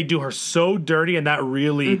think that they do her so dirty, and that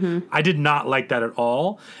really I did not like that at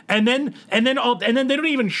all. And then they don't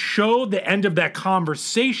even show the end of that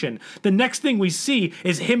conversation. The next thing we see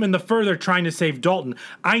is him in the further trying to save Dalton.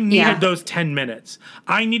 I needed those 10 minutes.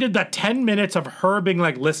 I needed that 10 minutes of her being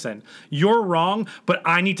like, listen, you're wrong, but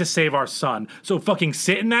I need to save our son. So fucking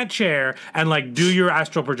sit in that chair and do your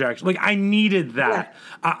astral projection. I needed that.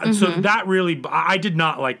 So that really, I did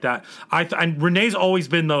not like that. And Renee's always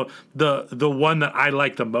been the one that I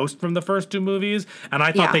like the most from the first two movies. And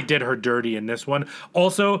I thought they did her dirty in this one.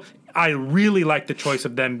 Also, I really like the choice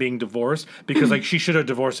of them being divorced because she should have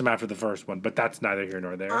divorced him after the first one, but that's neither here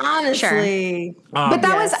nor there. Honestly. But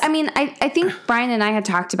that was, I think Brian and I had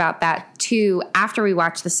talked about that too. After we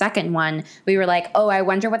watched the second one, we were like, oh, I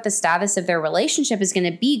wonder what the status of their relationship is going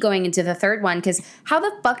to be going into the third one. Because how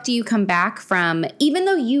the fuck do you come back from, even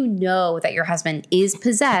though you know that your husband is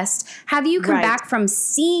possessed, how do you come back from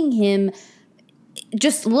seeing him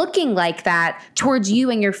just looking like that towards you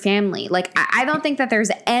and your family? I don't think that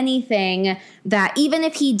there's anything that, even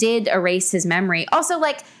if he did erase his memory, also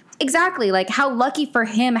exactly, how lucky for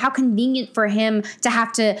him, how convenient for him to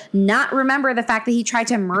have to not remember the fact that he tried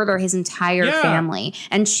to murder his entire family.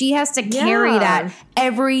 And she has to carry that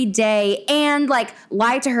every day and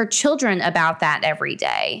lie to her children about that every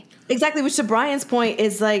day. Exactly, which to Brian's point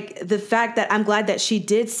is the fact that I'm glad that she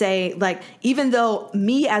did say, even though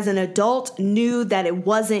me as an adult knew that it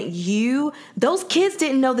wasn't you, those kids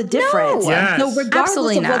didn't know the difference. No. Yes. So regardless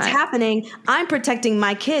Absolutely of what's not. happening, I'm protecting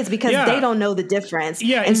my kids because they don't know the difference.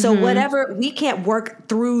 Yeah. And so whatever, we can't work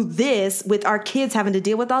through this with our kids having to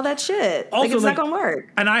deal with all that shit. Also, it's not going to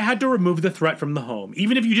work. And I had to remove the threat from the home.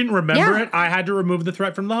 Even if you didn't remember it, I had to remove the the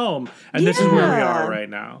threat from the home. And this is where we are right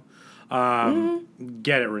now.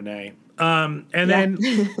 Get it, Renee.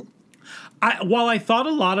 Then while I thought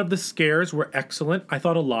a lot of the scares were excellent, I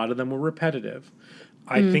thought a lot of them were repetitive.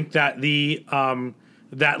 I think that the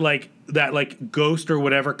that ghost or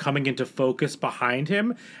whatever coming into focus behind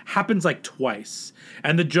him happens like twice.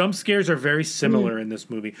 And the jump scares are very similar in this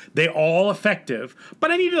movie. They all effective,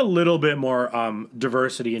 but I needed a little bit more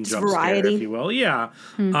diversity in jump scare, if you will. Yeah.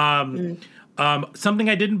 Something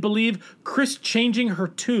I didn't believe, Chris changing her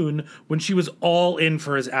tune when she was all in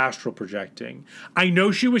for his astral projecting. I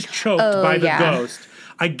know she was choked by the ghost.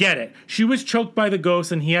 I get it. She was choked by the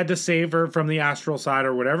ghost and he had to save her from the astral side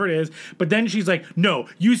or whatever it is. But then she's like, no,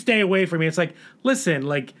 you stay away from me. It's like, listen,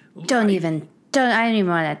 like... I don't even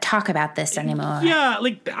want to talk about this anymore. Yeah,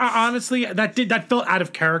 like, honestly, that felt out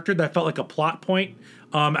of character. That felt like a plot point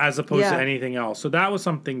as opposed to anything else. So that was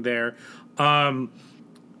something there.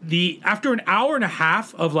 After an hour and a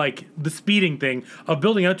half of like the speeding thing of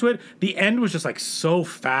building up to it, the end was just like so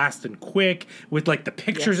fast and quick with like the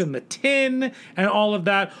pictures in the tin and all of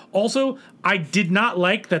that. Also, I did not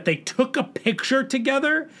like that they took a picture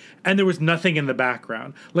together and there was nothing in the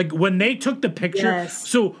background. Like when they took the picture,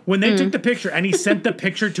 so when they took the picture and he sent the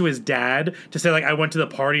picture to his dad to say like, I went to the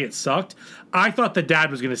party, it sucked. I thought the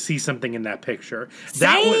dad was going to see something in that picture.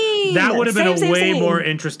 That would have been a way more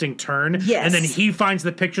interesting turn. Yes. And then he finds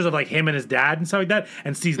the pictures of like him and his dad and stuff like that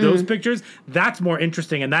and sees those pictures. That's more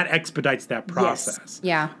interesting and that expedites that process. Yes.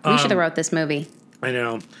 Yeah, we should have wrote this movie. I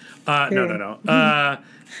know. No.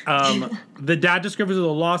 The dad discovers the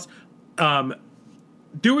loss.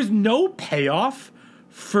 There was no payoff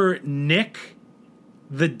for Nick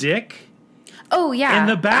the Dick. Oh yeah, in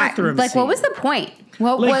the bathroom. Like, scene. what was the point?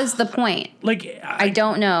 What was the point? Like, I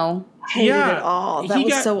don't know. Hated it all. That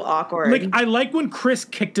was so awkward. Like, I like when Chris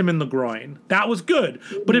kicked him in the groin. That was good.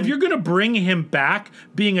 But if you're gonna bring him back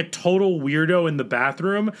being a total weirdo in the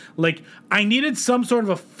bathroom, like, I needed some sort of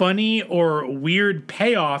a funny or weird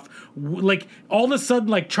payoff. Like, all of a sudden,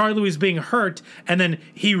 like, Charlie was being hurt, and then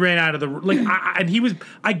he ran out of the like.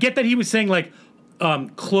 I get that he was saying like,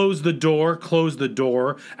 close the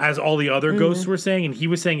door, as all the other ghosts were saying, and he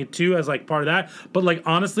was saying it too as like part of that. But like,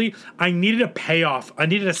 honestly, I needed a payoff. I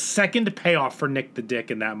needed a second payoff for Nick the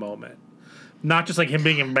Dick in that moment. Not just like him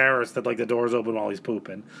being embarrassed that like the door's open while he's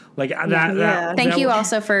pooping. Like that. Thank you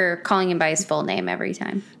also for calling him by his full name every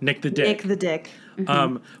time. Nick the Dick. Nick the Dick.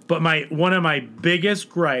 But one of my biggest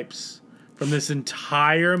gripes from this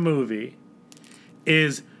entire movie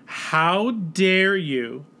is how dare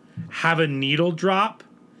you have a needle drop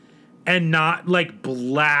and not like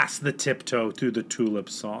blast the Tiptoe Through the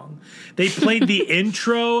Tulips song. They played the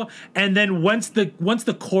intro, and then once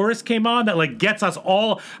the chorus came on, that like gets us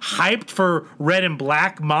all hyped for Red and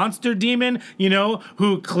Black Monster Demon, you know,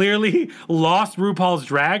 who clearly lost RuPaul's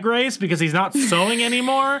Drag Race because he's not sewing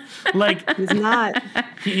anymore. Like, he's not.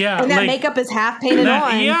 Yeah, and that makeup is half painted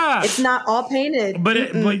on. Yeah, it's not all painted. But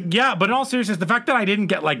in all seriousness, the fact that I didn't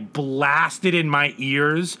get like blasted in my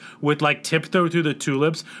ears with like Tiptoe Through the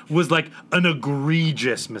Tulips was like an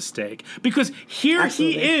egregious mistake, because here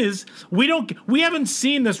he is. We haven't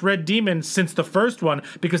seen this red demon since the first one,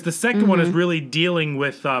 because the second one is really dealing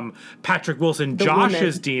with Patrick Wilson,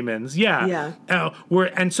 Josh's demons. Yeah. We're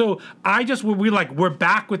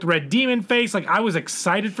back with red demon face. Like, I was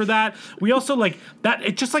excited for that. We also like that.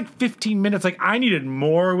 It's just like 15 minutes. Like, I needed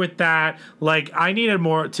more with that. Like, I needed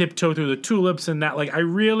more Tiptoe Through the Tulips and that. Like, I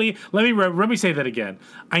really let me say that again.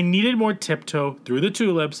 I needed more Tiptoe Through the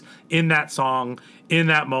Tulips in that song, in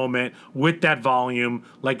that moment, with that volume.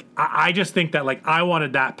 Like, I just think that, like, I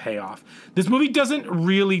wanted that payoff. This movie doesn't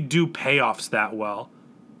really do payoffs that well.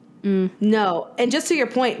 No. And just to your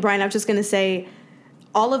point, Brian, I was just going to say,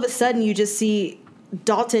 all of a sudden you just see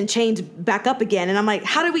Dalton chained back up again. And I'm like,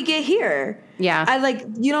 how did we get here? Yeah.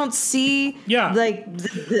 You don't see like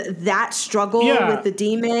that struggle with the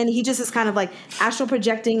demon. He just is kind of like astral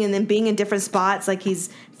projecting and then being in different spots. Like, he's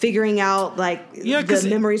figuring out like the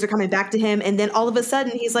memories are coming back to him. And then all of a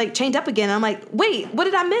sudden he's like chained up again. And I'm like, wait, what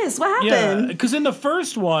did I miss? What happened? Yeah, because in the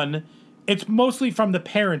first one, it's mostly from the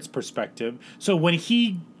parents' perspective. So when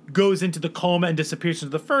he goes into the coma and disappears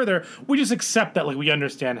into the further, we just accept that, like, we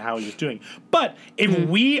understand how he's doing. But if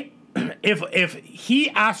we if he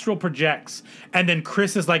astral projects and then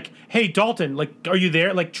Chris is like, hey, Dalton, like, are you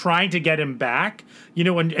there? Like, trying to get him back, you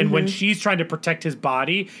know, and when she's trying to protect his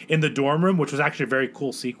body in the dorm room, which was actually a very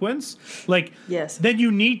cool sequence, like, yes, then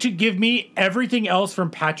you need to give me everything else from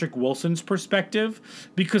Patrick Wilson's perspective,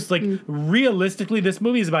 because, like, realistically, this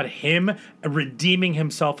movie is about him redeeming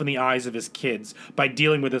himself in the eyes of his kids by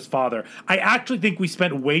dealing with his father. I actually think we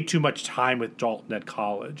spent way too much time with Dalton at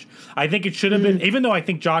college. I think it should have been, even though I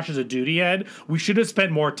think Josh is a duty head, we should have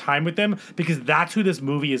spent more time with him, because that's who this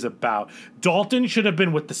movie is about. Dalton should have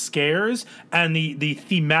been with the scares, and the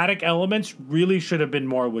thematic elements really should have been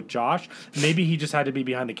more with Josh. Maybe he just had to be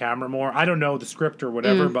behind the camera more. I don't know, the script or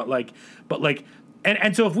whatever, but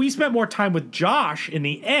so if we spent more time with Josh in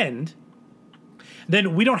the end,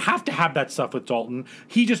 then we don't have to have that stuff with Dalton.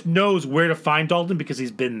 He just knows where to find Dalton because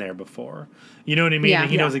he's been there before. You know what I mean? Yeah,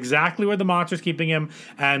 he knows exactly where the monster's keeping him.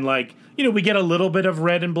 And, like, you know, we get a little bit of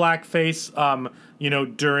red and black face, you know,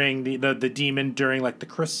 during the demon, during, like, the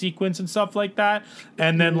Chris sequence and stuff like that.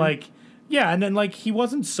 And then, like, yeah, and then, like, he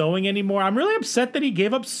wasn't sewing anymore. I'm really upset that he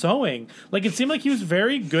gave up sewing. Like, it seemed like he was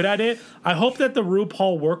very good at it. I hope that the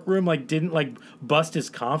RuPaul workroom, like, didn't, like, bust his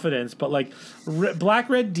confidence. But, like, Black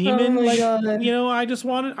Red Demon, God. You know, I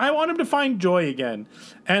want him to find joy again.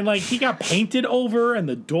 And, like, he got painted over and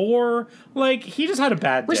the door. Like, he just had a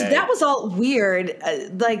bad day. Which, that was all weird.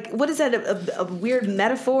 Like, what is that? A weird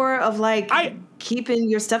metaphor of, like, keeping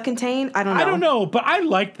your stuff contained? I don't know, but I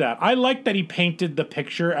liked that. I liked that he painted the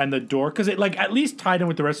picture and the door, because it, like, at least tied in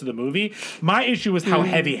with the rest of the movie. My issue was how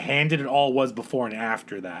heavy-handed it all was before and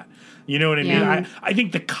after that. You know what I mean? I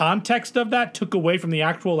think the context of that took away from the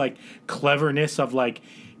actual, like, cleverness of, like,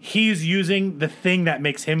 he's using the thing that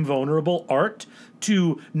makes him vulnerable, art,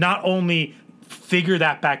 to not only figure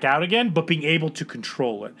that back out again, but being able to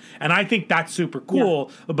control it. And I think that's super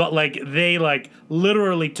cool. Yeah. But, like, they, like,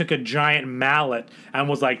 literally took a giant mallet and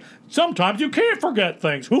was like, sometimes you can't forget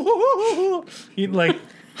things. Like,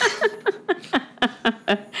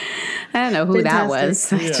 I don't know who that was.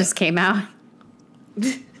 That just came out.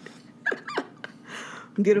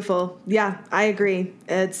 Beautiful. Yeah, I agree.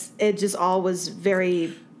 It just all was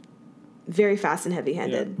very, very fast and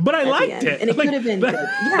heavy-handed. Yeah. But I liked it. And it, like, could have been good.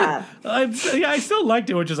 Yeah. I still liked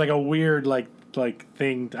it, which is, like, a weird, like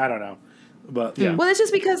thing. I don't know. But, yeah. Well, it's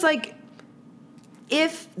just because, like,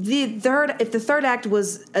 if the third act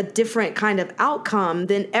was a different kind of outcome,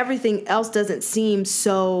 then everything else doesn't seem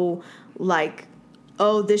so, like,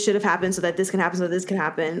 oh, this should have happened so that this can happen so that this can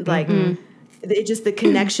happen. Like, it just, the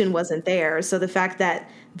connection wasn't there. So the fact that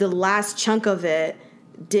the last chunk of it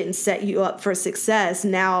didn't set you up for success,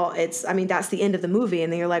 now it's, I mean, that's the end of the movie.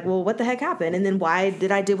 And then you're like, well, what the heck happened? And then why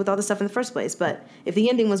did I deal with all this stuff in the first place? But if the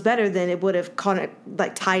ending was better, then it would have kind of,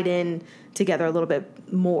 like, tied in together a little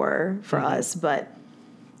bit more for us. But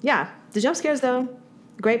yeah, the jump scares, though,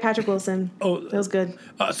 great. Patrick Wilson. Oh, that was good.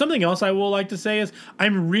 Something else I will like to say is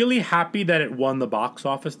I'm really happy that it won the box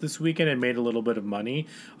office this weekend and made a little bit of money.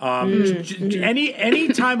 Any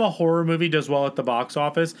time a horror movie does well at the box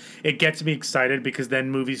office, it gets me excited, because then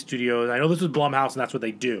movie studios, I know this is Blumhouse and that's what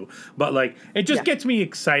they do, but, like, it just gets me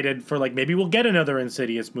excited for, like, maybe we'll get another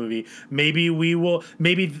Insidious movie. Maybe we will,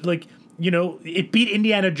 like, you know, it beat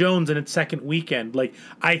Indiana Jones in its second weekend. Like,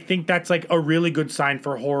 I think that's, like, a really good sign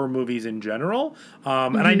for horror movies in general.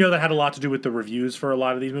 And I know that had a lot to do with the reviews for a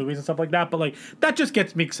lot of these movies and stuff like that. But, like, that just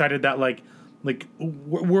gets me excited that, like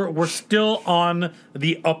we're still on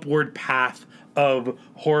the upward path of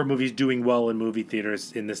horror movies doing well in movie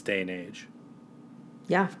theaters in this day and age.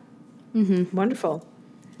 Yeah. Wonderful.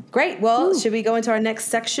 Great. Well, should we go into our next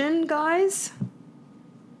section, guys?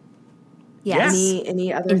 Yes.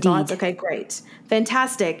 Any other thoughts? Okay, great.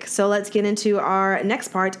 Fantastic. So let's get into our next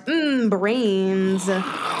part. Brains.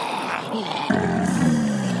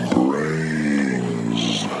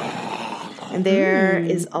 And there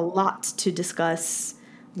is a lot to discuss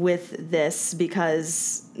with this,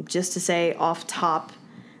 because, just to say off top,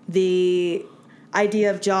 the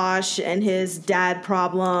idea of Josh and his dad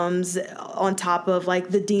problems on top of, like,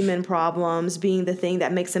 the demon problems being the thing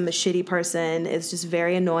that makes him a shitty person is just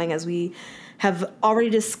very annoying, as we have already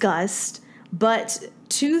discussed. But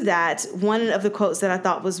to that, one of the quotes that I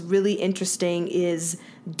thought was really interesting is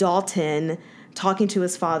Dalton talking to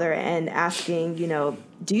his father and asking, you know,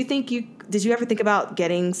 did you ever think about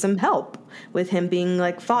getting some help with him being,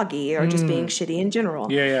 like, foggy or just being shitty in general?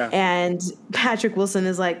 Yeah. And Patrick Wilson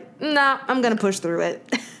is like, nah, I'm going to push through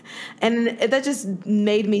it. And that just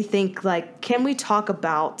made me think, like, can we talk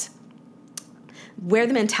about where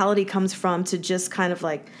the mentality comes from to just kind of,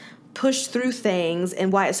 like, push through things,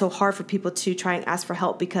 and why it's so hard for people to try and ask for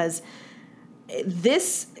help? Because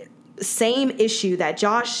this same issue that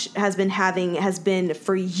Josh has been having has been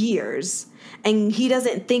for years, and he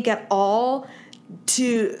doesn't think at all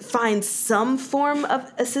to find some form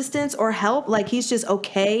of assistance or help. Like, he's just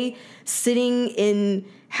okay sitting in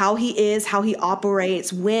how he is, how he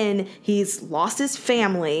operates when he's lost his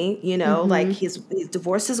family, you know, like he's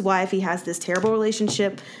divorced his wife. He has this terrible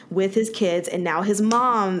relationship with his kids, and now his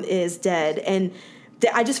mom is dead. And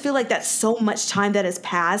I just feel like that's so much time that has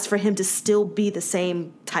passed for him to still be the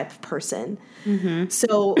same type of person.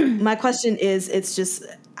 So my question is, it's just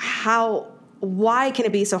why can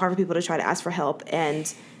it be so hard for people to try to ask for help?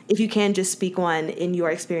 And if you can just speak on, in your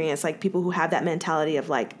experience, like people who have that mentality of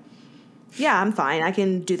like, yeah, I'm fine, I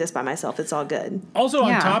can do this by myself, it's all good. Also,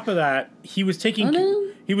 on top of that, he was taking...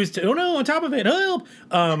 on top of it, help!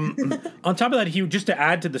 On top of that, he just to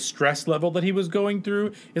add to the stress level that he was going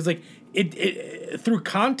through, is like, it through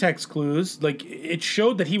context clues, like, it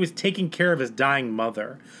showed that he was taking care of his dying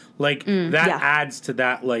mother. Like, that adds to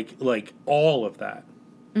that, like all of that.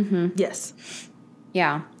 Yes.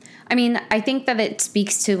 Yeah. I mean, I think that it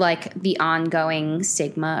speaks to like the ongoing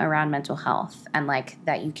stigma around mental health, and like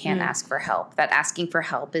that you can't ask for help, that asking for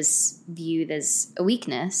help is viewed as a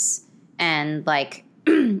weakness. And like,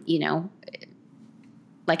 you know,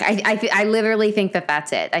 like I literally think that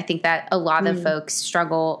that's it. I think that a lot of folks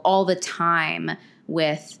struggle all the time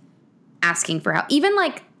with asking for help, even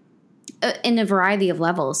like in a variety of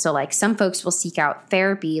levels. So like some folks will seek out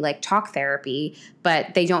therapy, like talk therapy,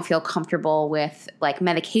 but they don't feel comfortable with like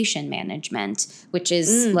medication management, which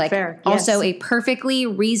is like also a perfectly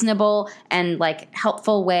reasonable and like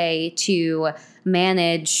helpful way to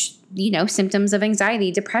manage, you know, symptoms of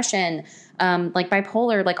anxiety, depression, like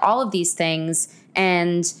bipolar, like all of these things.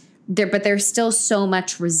 And but there's still so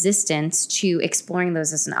much resistance to exploring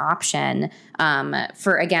those as an option,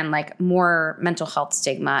 for, again, like more mental health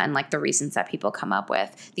stigma and like the reasons that people come up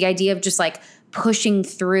with. The idea of just like pushing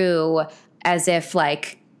through as if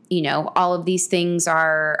like, you know, all of these things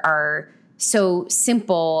are so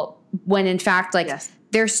simple, when in fact, like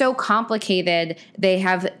they're so complicated. They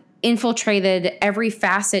have infiltrated every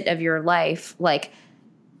facet of your life. Like,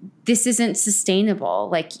 this isn't sustainable.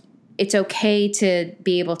 Like, it's okay to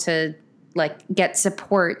be able to like get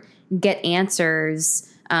support, get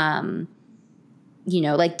answers, you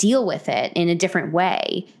know, like deal with it in a different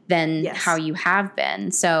way than how you have been.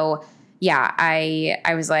 So yeah,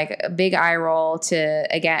 I was like a big eye roll to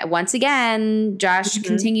once again, Josh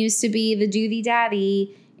continues to be the duty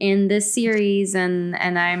daddy in this series. And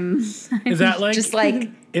I'm is that like, just like,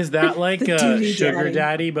 is that like a sugar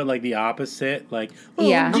daddy, but like the opposite? Like,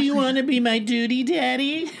 oh, do you want to be my duty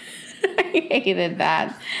daddy? I hated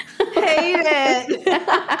that. Hate it.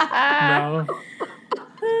 No.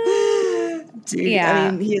 Dude, I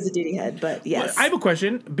mean, he is a duty head, but yes. I have a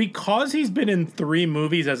question. Because he's been in 3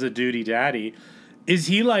 movies as a duty daddy, is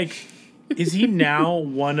he now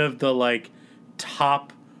one of the like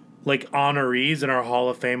top like honorees in our Hall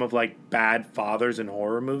of Fame of like bad fathers in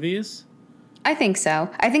horror movies? I think so.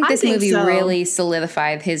 I think this movie really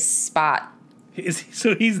solidified his spot.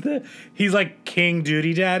 He's like King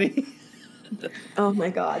Duty Daddy. Oh my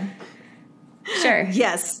God. Sure.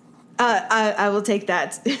 Yes. I will take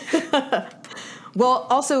that. Well,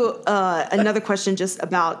 also another question just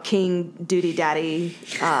about King Duty Daddy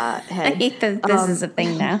head. I hate that this is a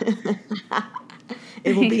thing now.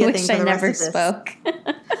 It will be a thing for the never rest of spoke.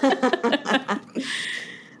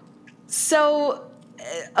 So,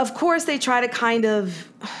 of course, they try to kind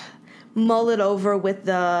of mull it over with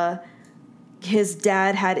his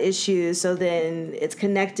dad had issues, so then it's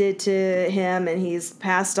connected to him, and he's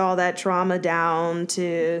passed all that trauma down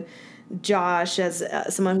to Josh as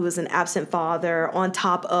someone who was an absent father, on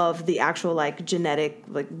top of the actual like genetic,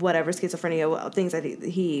 like whatever schizophrenia things that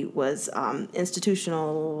he was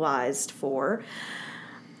institutionalized for.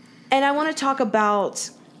 And I want to talk about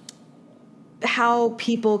how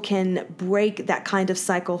people can break that kind of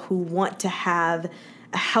cycle who want to have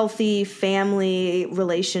healthy family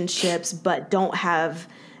relationships but don't have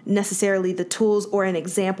necessarily the tools or an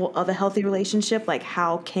example of a healthy relationship. Like,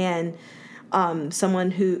 how can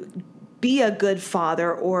someone who be a good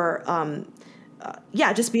father or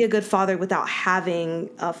just be a good father without having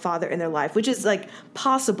a father in their life, which is like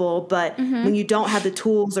possible, but when you don't have the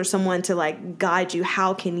tools or someone to like guide you,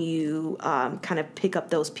 how can you kind of pick up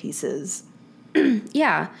those pieces?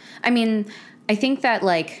 Yeah. I mean, I think that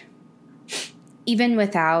like even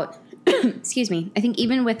without, I think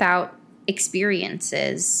even without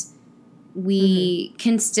experiences, we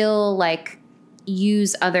can still like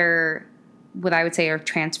use other, what I would say are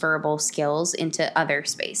transferable skills into other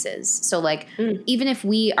spaces. So like, even if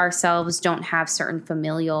we ourselves don't have certain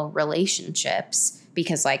familial relationships,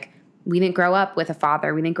 because like we didn't grow up with a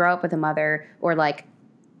father, we didn't grow up with a mother, or like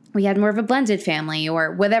we had more of a blended family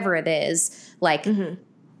or whatever it is, like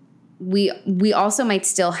we also might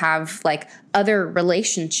still have like other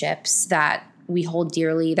relationships that we hold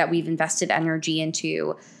dearly, that we've invested energy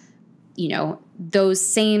into. You know, those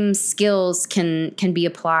same skills can be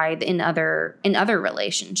applied in other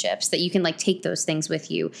relationships, that you can like take those things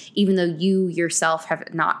with you, even though you yourself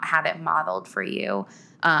have not had it modeled for you.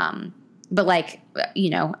 But like, you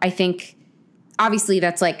know, I think obviously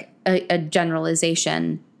that's like a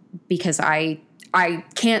generalization, because I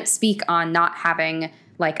can't speak on not having,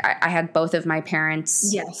 like, I had both of my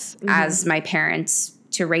parents as my parents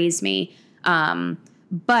to raise me.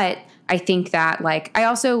 But I think that, like, I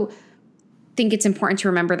also think it's important to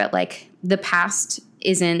remember that, like, the past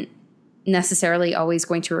isn't necessarily always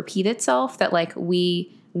going to repeat itself, that, like,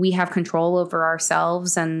 we have control over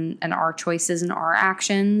ourselves and our choices and our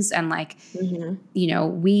actions. And, like, you know,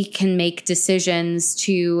 we can make decisions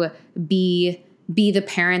to be the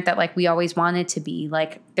parent that, like, we always wanted to be.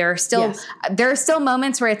 Like, there are still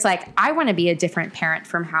moments where it's like, I want to be a different parent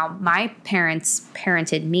from how my parents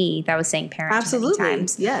parented me. That was saying parent absolutely too many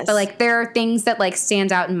times. Yes. But, like, there are things that, like,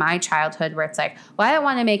 stand out in my childhood where it's like, well, I don't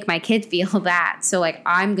want to make my kid feel that. So, like,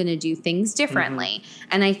 I'm going to do things differently.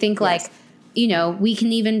 And I think like, you know, we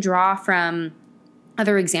can even draw from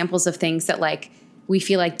other examples of things that, like, we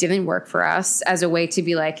feel like didn't work for us as a way to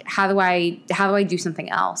be like, how do I do something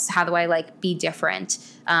else? How do I, like, be different?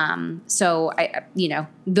 So I, you know,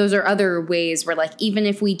 those are other ways where, like, even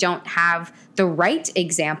if we don't have the right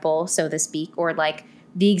example, so to speak, or like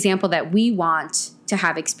the example that we want to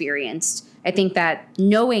have experienced, I think that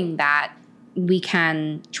knowing that, we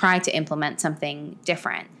can try to implement something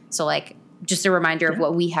different. So, like, just a reminder of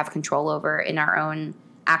what we have control over in our own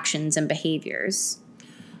actions and behaviors.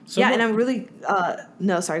 And I'm really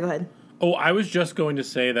no, sorry, go ahead. Oh, I was just going to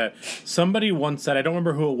say that somebody once said, I don't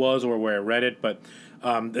remember who it was or where I read it, but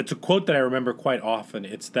it's a quote that I remember quite often.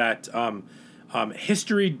 It's that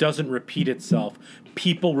history doesn't repeat itself.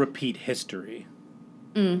 People repeat history.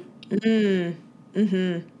 Yeah,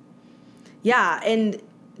 and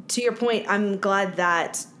to your point, I'm glad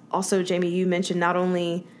that also, Jamie, you mentioned not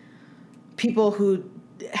only people who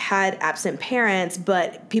had absent parents,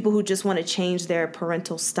 but people who just want to change their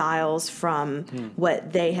parental styles from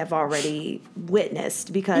what they have already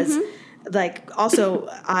witnessed. Because like, also,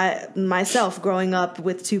 I myself growing up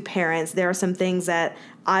with two parents, there are some things that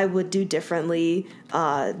I would do differently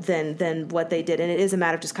than what they did. And it is a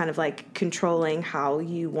matter of just kind of like controlling how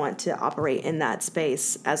you want to operate in that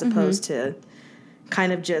space, as opposed to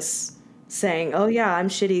kind of just saying, oh yeah, I'm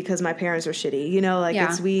shitty because my parents are shitty. You know, like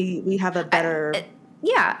it's, we have a better...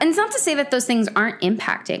 Yeah, and it's not to say that those things aren't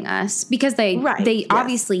impacting us, because they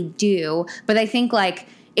obviously do. But I think, like,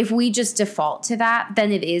 if we just default to that,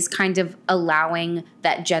 then it is kind of allowing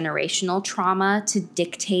that generational trauma to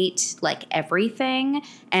dictate, like, everything.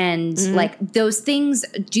 And like, those things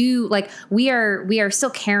do, like, we are still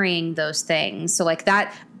carrying those things. So, like,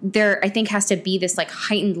 that there, I think, has to be this, like,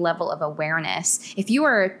 heightened level of awareness. If you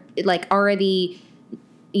are, like, already,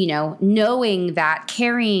 you know, knowing that,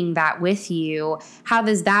 carrying that with you, how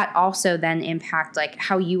does that also then impact, like,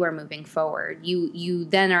 how you are moving forward? You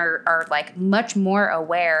then are like much more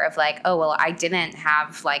aware of, like, oh, well, I didn't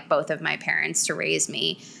have, like, both of my parents to raise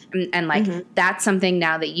me. And like, that's something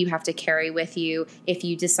now that you have to carry with you if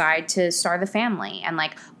you decide to start a family. And,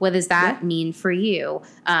 like, what does that mean for you?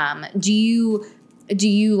 Do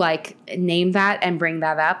you like name that and bring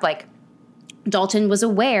that up? Like, Dalton was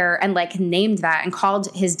aware and, like, named that and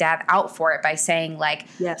called his dad out for it by saying, like,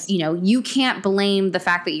 you know, you can't blame the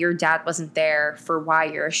fact that your dad wasn't there for why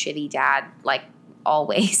you're a shitty dad, like,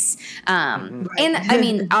 always. And I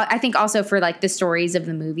mean, I think also for, like, the stories of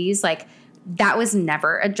the movies, like, that was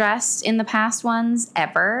never addressed in the past ones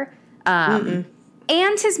ever. And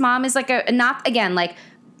his mom is, like, not, again, like,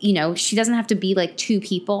 you know, she doesn't have to be, like, two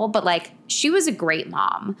people, but, like, she was a great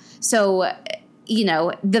mom. So, you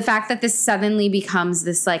know, the fact that this suddenly becomes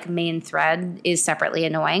this, like, main thread is separately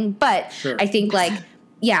annoying. But I think, like,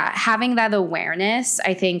 having that awareness,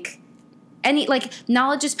 I think like,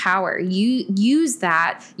 knowledge is power. You use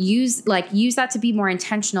that to be more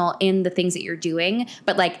intentional in the things that you're doing.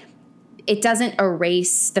 But, like, it doesn't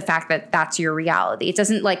erase the fact that that's your reality. It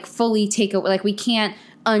doesn't, like, fully take away, like, we can't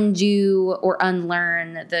undo or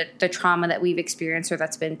unlearn the trauma that we've experienced or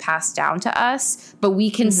that's been passed down to us, but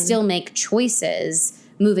we can still make choices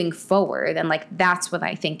moving forward. And, like, that's what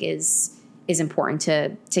I think is important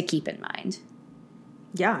to keep in mind.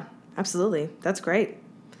 Yeah, absolutely. That's great.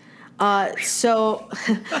 So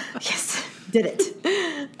yes, did it.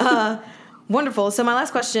 Wonderful. So my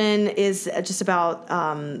last question is just about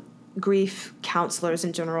grief counselors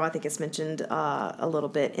in general. I think it's mentioned a little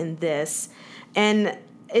bit in this. And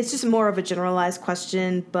it's just more of a generalized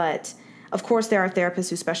question, but of course there are therapists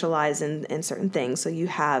who specialize in certain things. So you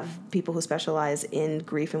have people who specialize in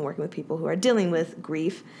grief and working with people who are dealing with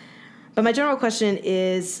grief. But my general question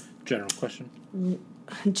is... General question.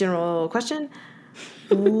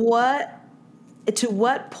 To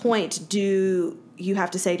what point do you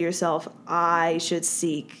have to say to yourself, I should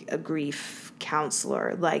seek a grief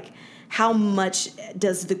counselor? Like, how much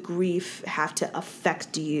does the grief have to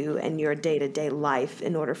affect you and your day-to-day life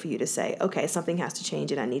in order for you to say, okay, something has to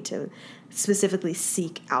change and I need to specifically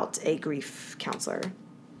seek out a grief counselor?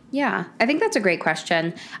 Yeah, I think that's a great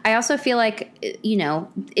question. I also feel like,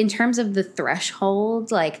 in terms of the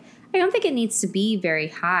threshold, like, I don't think it needs to be very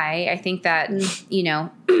high. I think that,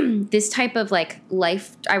 this type of like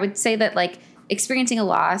life, I would say that like experiencing a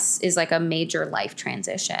loss is like a major life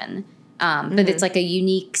transition. But it's like a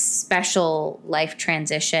unique, special life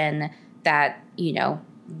transition that,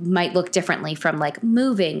 might look differently from like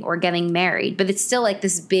moving or getting married. But it's still like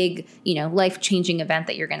this big, life-changing event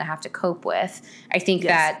that you're going to have to cope with. I think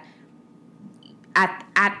that at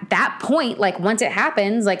that point, like once it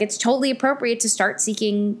happens, like it's totally appropriate to start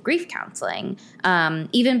seeking grief counseling,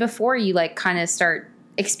 even before you like kind of start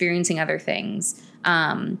experiencing other things.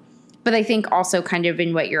 But I think also kind of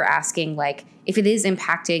in what you're asking, like if it is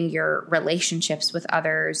impacting your relationships with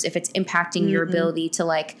others, if it's impacting your ability to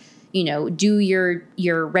like, do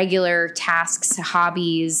your regular tasks,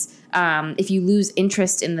 hobbies, if you lose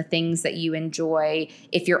interest in the things that you enjoy,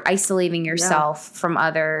 if you're isolating yourself from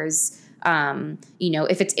others,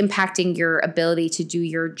 if it's impacting your ability to do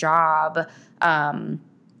your job, if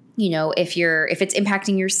it's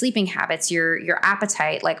impacting your sleeping habits, your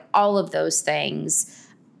appetite, like all of those things.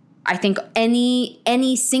 I think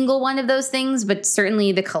any single one of those things, but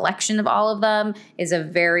certainly the collection of all of them is a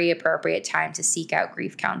very appropriate time to seek out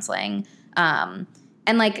grief counseling. And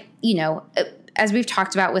like, as we've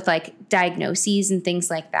talked about with like diagnoses and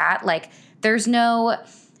things like that, like there's no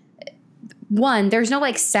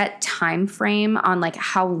like set time frame on like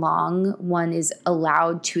how long one is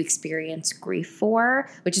allowed to experience grief for,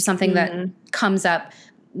 which is something that comes up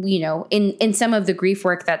in some of the grief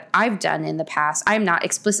work that I've done in the past. I'm not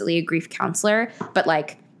explicitly a grief counselor, but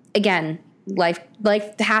like, again, life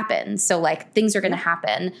happens. So like things are going to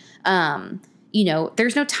happen.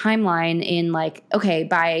 There's no timeline in like, okay,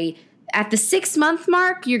 at the 6-month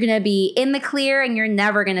mark, you're going to be in the clear and you're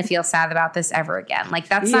never going to feel sad about this ever again. Like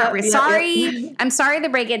that's sorry. I'm sorry to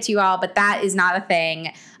break it to you all, but that is not a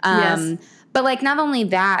thing. But like, not only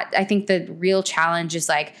that, I think the real challenge is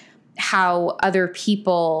like, how other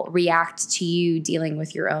people react to you dealing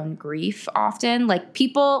with your own grief often. Like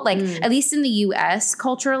people, like at least in the US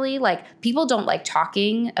culturally, like people don't like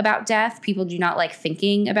talking about death. People do not like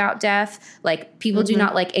thinking about death. Like people do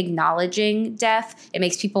not like acknowledging death. It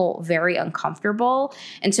makes people very uncomfortable.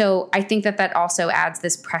 And so I think that also adds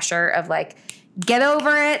this pressure of like, get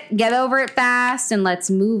over it fast and let's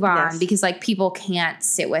move on because like people can't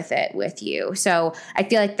sit with it with you. So I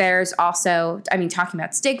feel like there's also, talking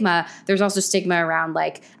about stigma, there's also stigma around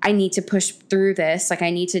like, I need to push through this. Like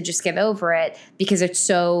I need to just get over it because it's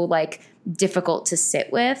so like difficult to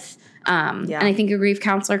sit with. And I think a grief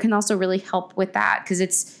counselor can also really help with that because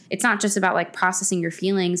it's not just about like processing your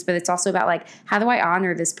feelings, but it's also about like, how do I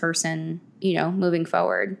honor this person, moving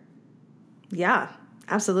forward? Yeah,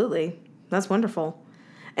 absolutely. That's wonderful.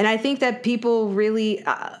 And I think that people really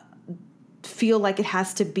feel like it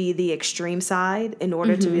has to be the extreme side in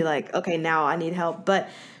order to be like, okay, now I need help. But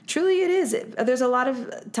truly it is. There's a lot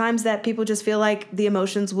of times that people just feel like the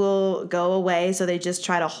emotions will go away. So they just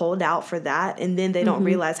try to hold out for that. And then they don't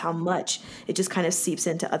realize how much it just kind of seeps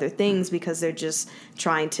into other things because they're just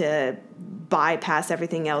trying to bypass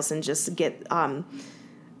everything else and just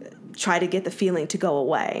try to get the feeling to go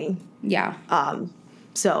away. Yeah.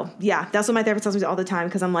 So, yeah, that's what my therapist tells me all the time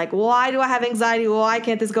because I'm like, why do I have anxiety? Why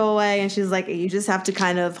can't this go away? And she's like, you just have to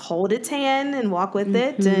kind of hold its hand and walk with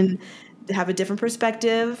it and have a different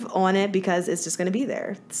perspective on it because it's just going to be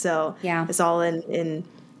there. So, it's all in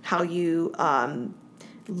how you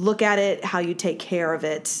look at it, how you take care of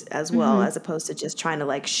it as well, as opposed to just trying to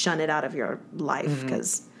like shun it out of your life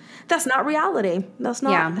because that's not reality. That's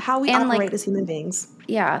not how we operate as human beings.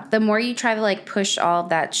 Yeah. The more you try to like push all of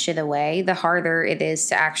that shit away, the harder it is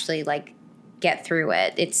to actually like get through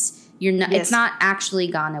it. It's not actually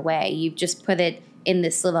gone away. You've just put it in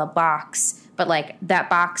this little box, but like that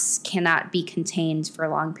box cannot be contained for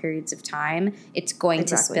long periods of time. It's going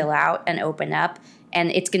to spill out and open up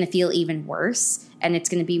and it's going to feel even worse and it's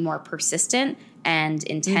going to be more persistent and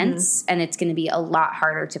intense, and it's going to be a lot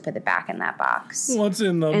harder to put it back in that box. What's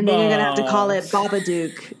in the box? And then you're going to have to call it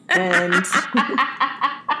Babadook. And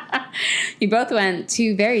you both went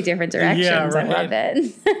two very different directions. Yeah, right. I love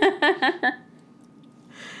it.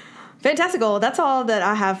 Fantastical. That's all that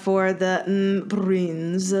I have for the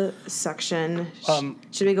brains section.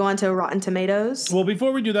 Should we go on to Rotten Tomatoes? Well,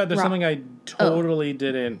 before we do that, there's something I totally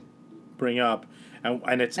didn't bring up,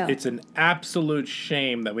 and it's an absolute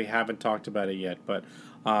shame that we haven't talked about it yet. But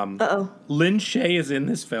Lin Shaye is in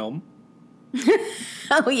this film.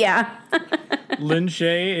 Oh yeah. Lin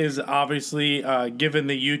Shaye is obviously given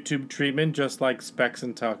the YouTube treatment, just like Specs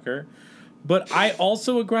and Tucker. But I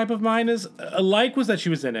also, a gripe of mine is, was that she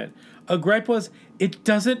was in it. A gripe was, it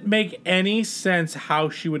doesn't make any sense how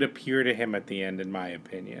she would appear to him at the end, in my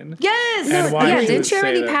opinion. Yes! And why Didn't she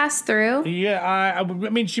already pass through? Yeah, I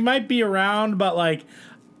mean, she might be around, but, like,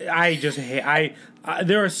 I just hate,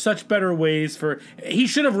 there are such better ways for, he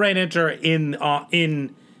should have ran into her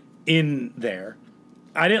in there.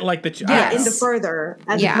 I didn't like that. In the further,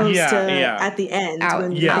 as opposed to at the end. Out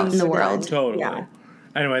in the world. Totally. Yeah.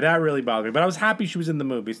 Anyway, that really bothered me. But I was happy she was in the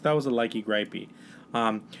movie, so that was a likey gripey.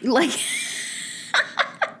 Oh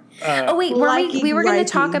wait, we were going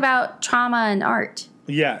to talk about trauma and art.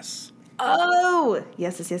 Yes. Oh,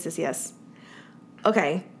 yes.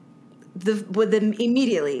 Okay.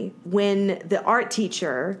 Immediately when the art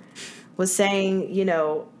teacher was saying, you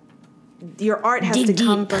know, your art has to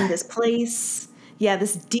come from this place. Yeah,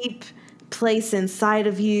 this deep place inside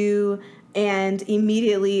of you. And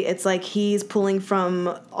immediately it's like he's pulling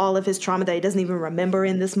from all of his trauma that he doesn't even remember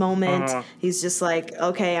in this moment. He's just like,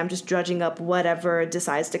 okay, I'm just drudging up whatever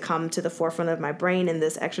decides to come to the forefront of my brain in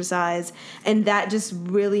this exercise. And that just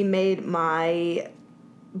really made my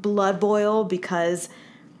blood boil, because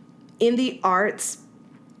in the arts,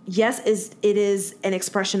 yes, it is an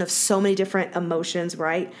expression of so many different emotions,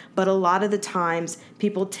 right? But a lot of the times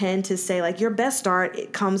people tend to say, like, your best art,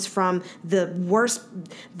 it comes from the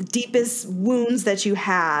deepest wounds that you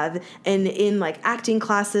have. And in, like, acting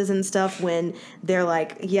classes and stuff, when they're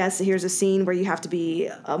like, yes, here's a scene where you have to be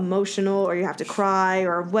emotional or you have to cry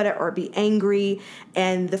or whatever, or be angry.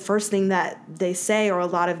 And the first thing that they say, or a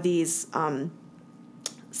lot of these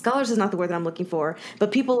scholars is not the word that I'm looking for,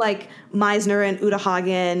 but people like Meisner and Uta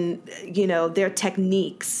Hagen, you know, their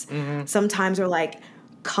techniques sometimes are like,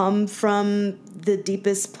 come from the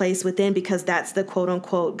deepest place within, because that's the quote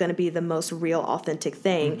unquote going to be the most real, authentic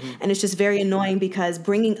thing. And it's just very annoying, because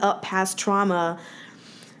bringing up past trauma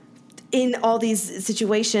in all these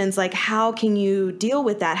situations, like, how can you deal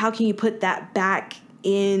with that? How can you put that back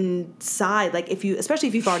inside, like, especially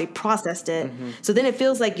if you've already processed it. So then it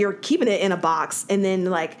feels like you're keeping it in a box and then,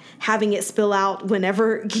 like, having it spill out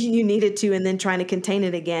whenever you need it to, and then trying to contain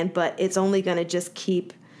it again, but it's only going to just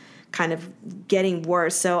keep kind of getting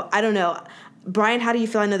worse. So I don't know. Brian, how do you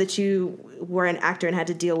feel? I know that you were an actor and had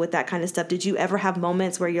to deal with that kind of stuff. Did you ever have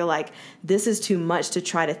moments where you're like, this is too much to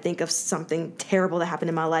try to think of something terrible that happened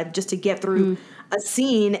in my life just to get through a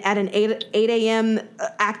scene at an 8 a.m.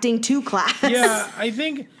 acting 2 class? Yeah, I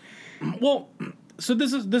think, well, so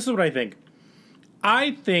this is what I think.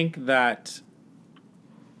 I think that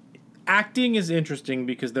acting is interesting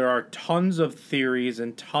because there are tons of theories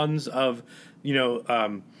and tons of,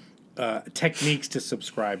 techniques to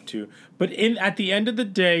subscribe to. But at the end of the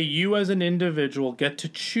day, you as an individual get to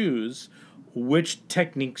choose which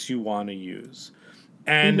techniques you want to use.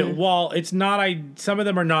 And while it's not, some of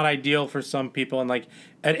them are not ideal for some people, and like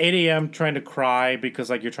at 8 a.m. trying to cry because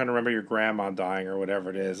like you're trying to remember your grandma dying or whatever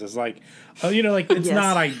it is like, it's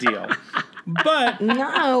not ideal. But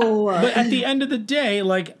But at the end of the day,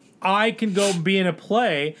 like, I can go be in a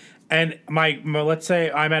play, and my let's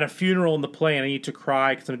say I'm at a funeral in the play and I need to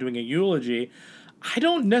cry because I'm doing a eulogy. I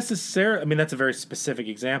don't necessarily, I mean, that's a very specific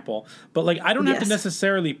example, but like, I don't have to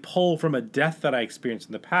necessarily pull from a death that I experienced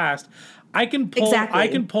in the past. I can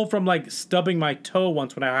pull from like stubbing my toe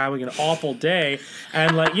once when I'm having an awful day,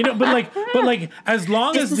 and like, but as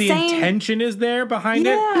long as the intention is there behind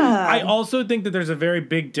it. I also think that there's a very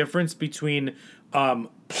big difference between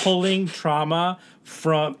pulling trauma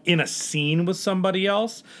from in a scene with somebody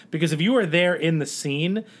else, because if you are there in the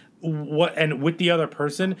scene and with the other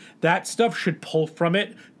person, that stuff should pull from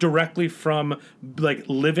it directly from like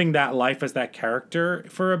living that life as that character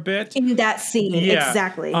for a bit in that scene.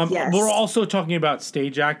 Exactly. Yes. We're also talking about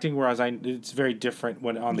stage acting, whereas it's very different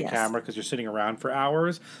when on the camera, because you're sitting around for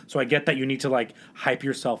hours. So I get that you need to like hype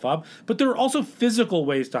yourself up, but there are also physical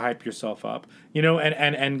ways to hype yourself up,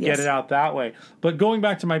 and get it out that way. But going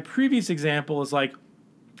back to my previous example is like,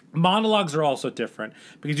 Monologues are also different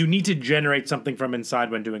because you need to generate something from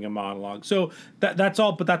inside when doing a monologue. So that's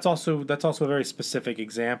all, but that's also a very specific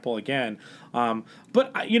example again.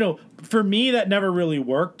 But for me, that never really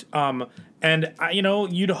worked. And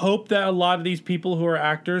you'd hope that a lot of these people who are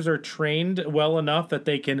actors are trained well enough that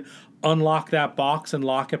they can unlock that box and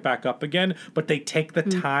lock it back up again, but they take the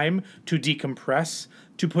time to decompress,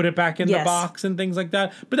 to put it back in the box and things like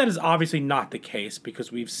that. But that is obviously not the case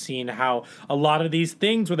because we've seen how a lot of these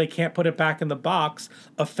things where they can't put it back in the box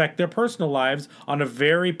affect their personal lives on a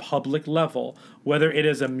very public level, whether it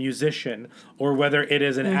is a musician or whether it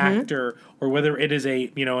is an actor or whether it is a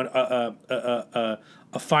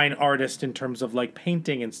fine artist in terms of like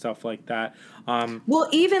painting and stuff like that. Well,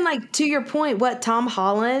 even like to your point, what Tom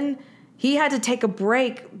Holland, he had to take a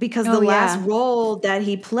break because the last role that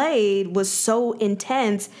he played was so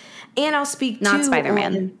intense. And I'll speak not to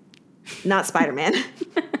Spider-Man. Not Spider-Man.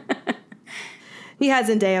 He had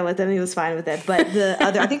Zendaya with him. He was fine with it. But the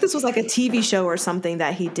other, I think this was like a TV show or something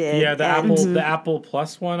that he did. Yeah, the Apple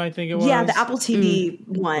Plus one, I think it was. Yeah, the Apple TV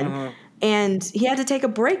one. And he had to take a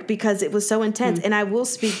break because it was so intense. And I will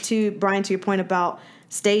speak to, Brian, to your point about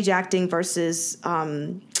stage acting versus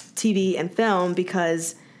TV and film,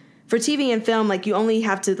 because for TV and film, like you only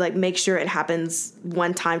have to like make sure it happens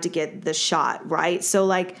one time to get the shot, right? So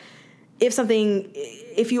like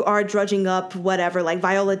if you are drudging up whatever, like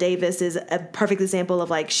Viola Davis is a perfect example of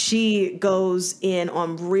like she goes in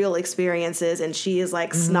on real experiences and she is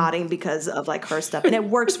like snotting because of like her stuff and it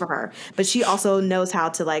works for her, but she also knows how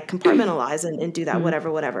to like compartmentalize and do that,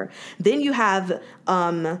 whatever. Then you have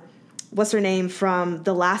what's her name from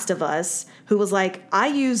The Last of Us, who was like, I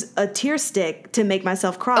use a tear stick to make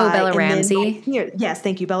myself cry. Oh, Bella Ramsey. Yes,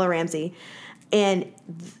 thank you, Bella Ramsey. And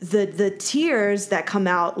the tears that come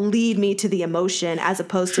out lead me to the emotion as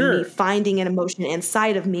opposed to me finding an emotion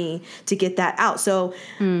inside of me to get that out. So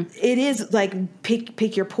it is like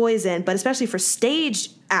pick your poison, but especially for stage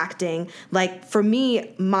acting, like for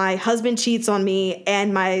me, my husband cheats on me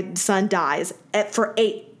and my son dies for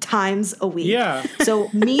 8 times a week. Yeah. So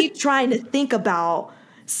me trying to think about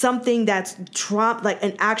something that's like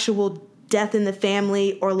an actual death in the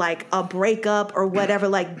family or like a breakup or whatever,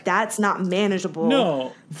 like that's not manageable.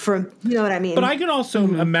 No. You know what I mean? But I can also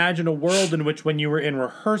imagine a world in which when you were in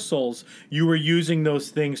rehearsals, you were using those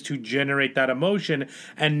things to generate that emotion.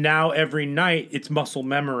 And now every night it's muscle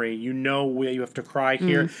memory. You know where you have to cry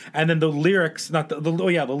here. And then the lyrics, the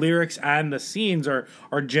lyrics and the scenes are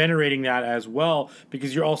generating that as well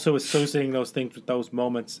because you're also associating those things with those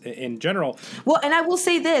moments in general. Well, and I will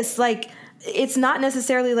say this, like, it's not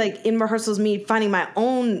necessarily like in rehearsals me finding my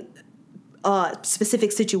own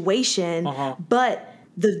specific situation, but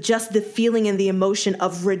the feeling and the emotion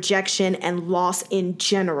of rejection and loss in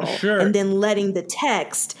general, and then letting the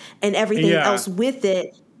text and everything else with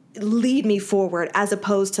it lead me forward, as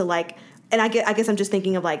opposed to like. And I guess I'm just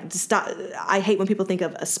thinking of like, I hate when people think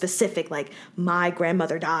of a specific, like my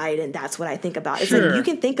grandmother died and that's what I think about. It's like you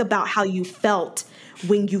can think about how you felt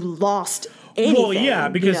when you lost anything. Well, yeah,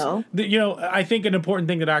 because I think an important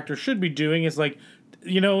thing that actors should be doing is like,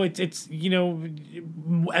 it's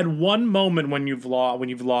at one moment when you've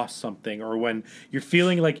lost something or when you're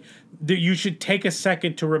feeling like you should take a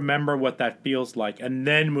second to remember what that feels like and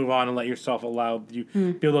then move on and let yourself allow you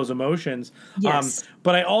feel those emotions. Yes.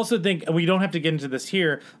 But I also think we don't have to get into this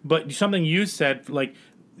here, but something you said, like,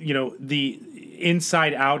 the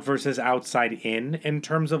inside out versus outside in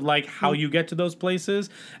terms of like how you get to those places.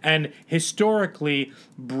 And historically,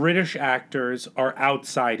 British actors are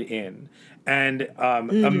outside in. And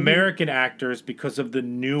American actors, because of the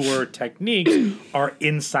newer techniques, are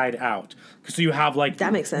inside out. So you have like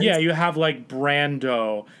that makes sense. Yeah, you have like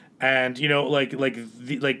Brando, and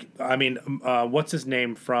what's his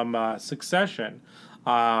name from Succession,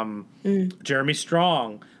 Jeremy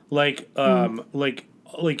Strong, like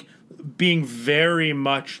being very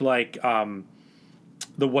much like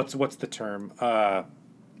what's the term.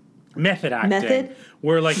 Method acting,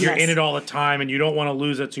 where like you're in it all the time and you don't want to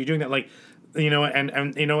lose it, so you're doing that like,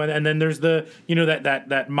 and then there's the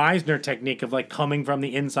that Meisner technique of like coming from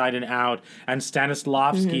the inside and out, and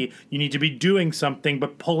Stanislavski, you need to be doing something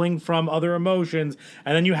but pulling from other emotions,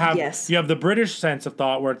 and then you have the British sense of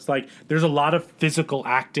thought where it's like there's a lot of physical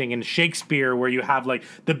acting in Shakespeare where you have like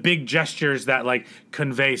the big gestures that like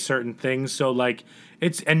convey certain things, so like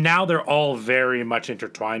and now they're all very much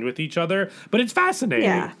intertwined with each other, but it's fascinating.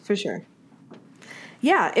 Yeah, for sure.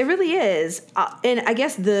 Yeah, it really is. And I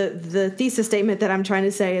guess the thesis statement that I'm trying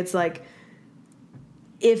to say, it's like,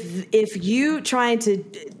 if you trying to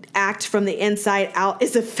act from the inside out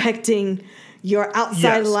is affecting your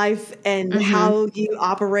outside Yes. life and how you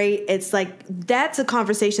operate. It's like that's a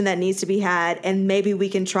conversation that needs to be had, and maybe we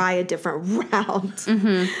can try a different route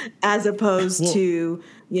as opposed to,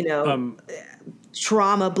 you know,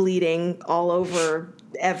 trauma bleeding all over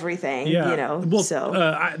everything, you know. Well,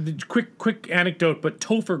 So quick anecdote, but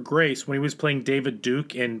Topher Grace, when he was playing David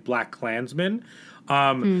Duke in Black Klansman,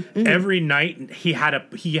 every night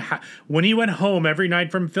when he went home every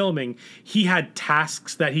night from filming, he had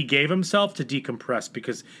tasks that he gave himself to decompress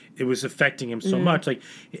because it was affecting him so much. Like,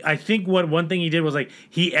 I think one thing he did was like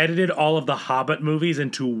he edited all of the Hobbit movies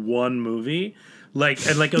into one movie, like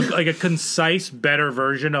a concise, better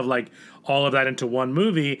version of like all of that into one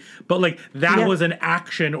movie. But like that was an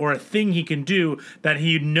action or a thing he can do that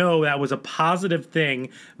he'd know that was a positive thing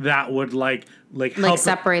that would like help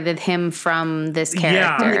separated him from this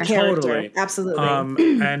character. Yeah, totally.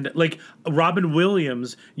 Absolutely. And like Robin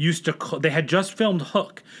Williams used to they had just filmed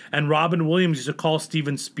Hook, and Robin Williams used to call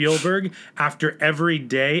Steven Spielberg after every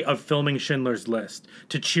day of filming Schindler's List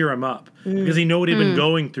to cheer him up because he knew what he'd been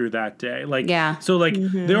going through that day. Like, so like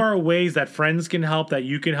there are ways that friends can help, that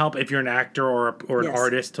you can help if you're an actor or an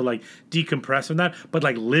artist to like decompress from that, but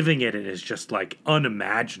like living it is just like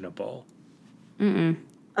unimaginable.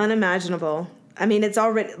 Unimaginable. I mean, it's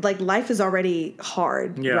already like life is already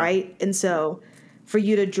hard, right? And so for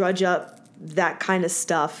you to drudge up that kind of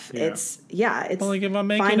stuff, it's well, like if I'm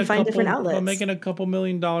making find different outlets. If I'm making a couple $1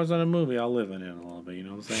 million on a movie, I'll live in it a little bit. You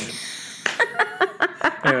know what I'm saying?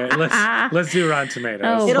 Anyway, let's do Rotten Tomatoes.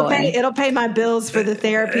 Oh, it'll pay my bills for the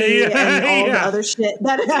therapy and all the other shit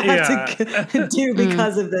that I have to do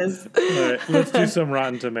because of this. All right, let's do some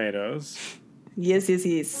Rotten Tomatoes. Yes.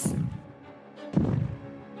 It's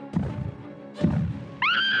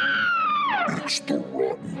the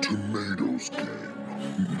Rotten Tomatoes game.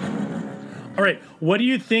 All right, what do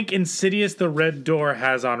you think Insidious the Red Door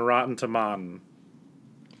has on Rotten Tomato?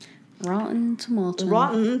 Rotten Tomato.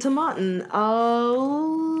 Rotten Tomato.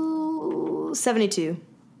 Oh, 72.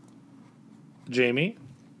 Jamie?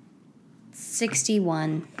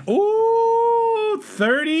 61. Ooh,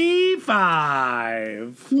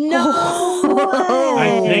 35. No.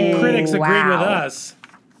 I think critics agreed with us.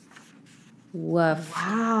 Woof.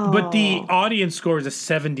 Wow. But the audience score is a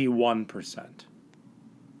 71%.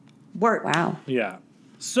 Work. Wow. Yeah.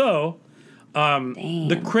 So,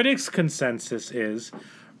 the critics' consensus is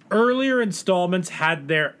earlier installments of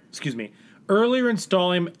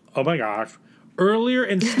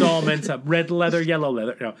red leather, yellow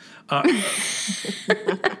leather. No.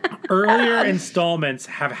 Earlier installments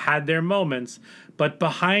have had their moments, but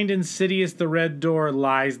behind Insidious the Red Door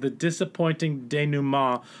lies the disappointing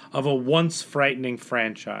denouement of a once frightening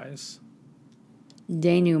franchise.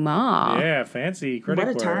 Denouement. Yeah, fancy critic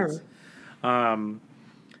What a words.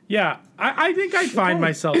 Yeah, I think I find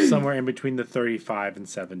myself somewhere in between the 35 and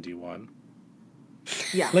 71.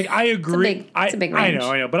 Yeah. Like, I agree. It's a big range.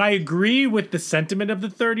 I know. But I agree with the sentiment of the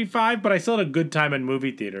 35, but I still had a good time in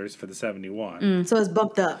movie theaters for the 71. So it's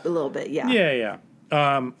bumped up a little bit. Yeah. Yeah.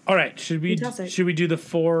 All right. Should we do the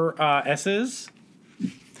 4 S's?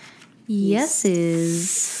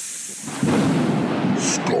 Yeses.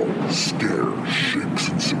 Skull, scares, shakes,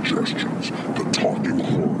 and suggestions. The Talking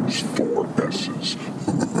Horns 4 S's.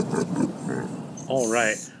 All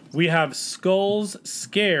right. We have Skulls,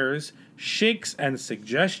 Scares, Shakes, and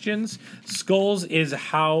Suggestions. Skulls is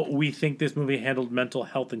how we think this movie handled mental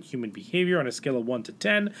health and human behavior on a scale of 1 to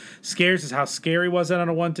 10. Scares is how scary was it on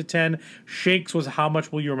a 1 to 10. Shakes was how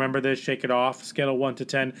much will you remember this, shake it off, scale of 1 to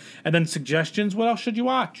 10. And then Suggestions, what else should you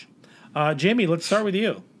watch? Jamie, let's start with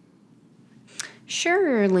you.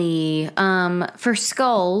 Surely. For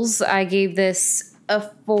Skulls, I gave this a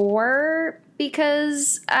 4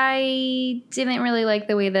 because I didn't really like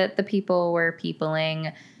the way that the people were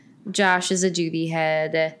peopling. Josh is a Judy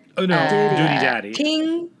head. Oh, no, Duty Daddy.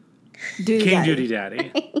 King Duty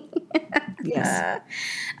Daddy. Yes.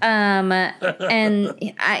 And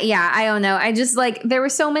I don't know. I just like there were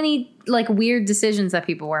so many like weird decisions that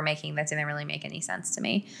people were making that didn't really make any sense to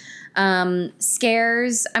me.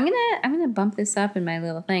 Scares. I'm gonna bump this up in my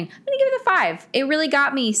little thing. I'm gonna give it a 5. It really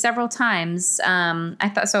got me several times.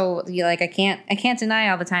 I thought so. Like I can't deny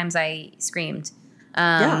all the times I screamed.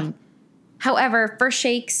 However, for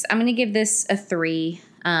Shakes, I'm gonna give this a 3.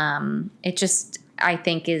 It just I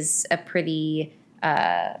think is a pretty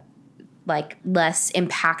like less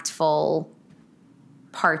impactful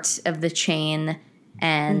part of the chain.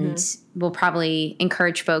 And we'll probably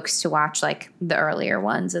encourage folks to watch like the earlier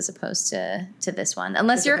ones as opposed to this one.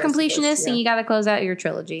 Unless you're a completionist and you got to close out your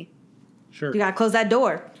trilogy. Sure. You got to close that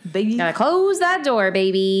door, baby. Got to close that door,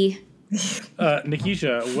 baby.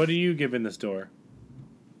 Nikisha, what are you giving this door?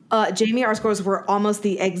 Jamie, our scores were almost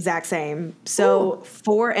the exact same. So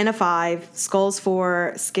 4 and a 5, Skulls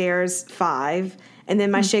 4, Scares 5, and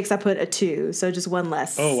then my shakes I put a 2, so just one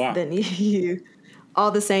less than you.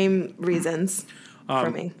 All the same reasons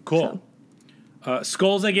for me. Cool. So.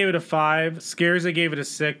 Skulls I gave it a 5, Scares I gave it a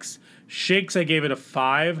 6, Shakes I gave it a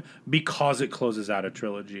 5 because it closes out a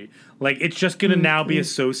trilogy. Like it's just gonna now be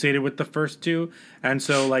associated with the first two, and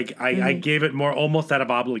so like I gave it more almost out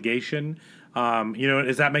of obligation.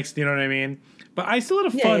 Does that make you know what I mean? But I still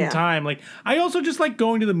had a fun time. Like I also just like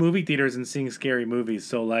going to the movie theaters and seeing scary movies.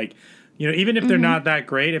 So like, even if they're not that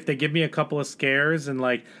great, if they give me a couple of scares and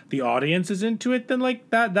like the audience is into it, then like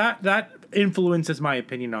that influences my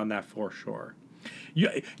opinion on that for sure.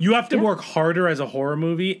 You have to work harder as a horror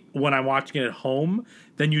movie when I'm watching it at home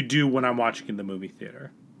than you do when I'm watching in the movie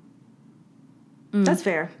theater. That's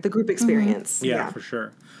fair. The group experience. Yeah, for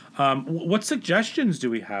sure. What suggestions do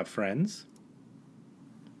we have, friends?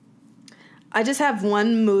 I just have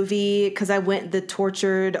one movie because I went the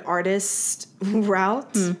tortured artist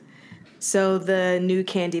route. So the new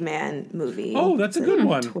Candyman movie. Oh, that's a good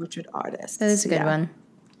one. Tortured artist. That is a good one.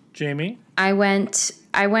 Jamie? I went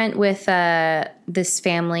with this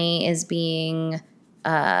family is being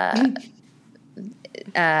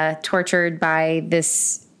tortured by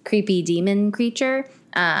this creepy demon creature.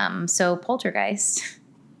 So Poltergeist.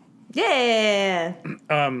 Yeah.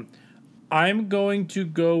 I'm going to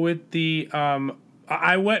go with the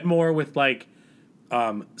I went more with like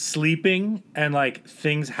sleeping and like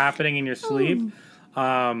things happening in your sleep.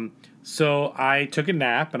 So I took a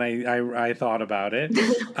nap and I thought about it.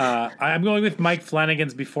 I'm going with Mike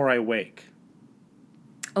Flanagan's Before I Wake.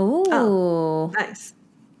 Oh, nice.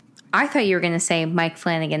 I thought you were going to say Mike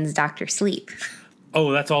Flanagan's Dr. Sleep.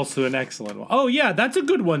 Oh, that's also an excellent one. Oh, yeah, that's a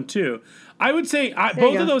good one, too. I would say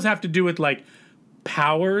both of those have to do with, like,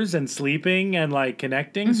 powers and sleeping and, like,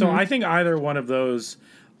 connecting. So I think either one of those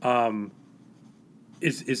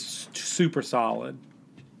is super solid.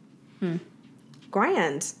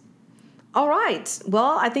 Grand. All right.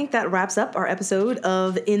 Well, I think that wraps up our episode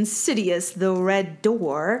of Insidious, The Red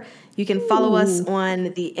Door. You can follow us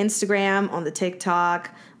on the Instagram, on the TikTok,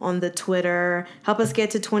 on the Twitter. Help us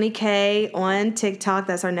get to 20K on TikTok.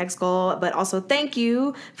 That's our next goal. But also thank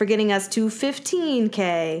you for getting us to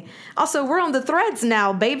 15K. Also, we're on the threads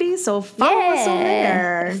now, baby. So follow us on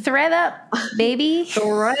there. Thread up, baby.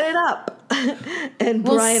 Thread it up. And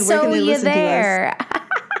We'll Brian, where can they listen there. to us?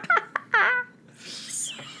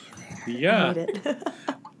 Yeah.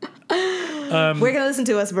 Where can you listen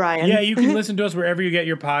to us, Brian? Yeah, you can listen to us wherever you get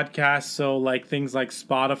your podcasts. So like things like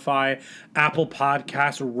Spotify, Apple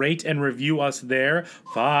Podcasts, rate and review us there.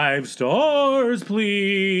 5 stars,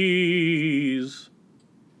 please.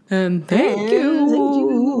 And thank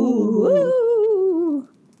you.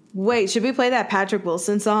 Wait, should we play that Patrick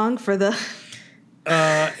Wilson song for the...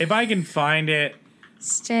 If I can find it.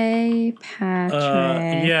 Stay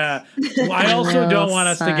Patrick. Yeah. Well, I also don't want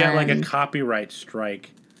us to get like a copyright strike.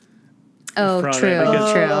 Oh, true.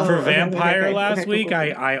 True. For Vampire last week,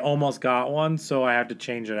 I almost got one, so I have to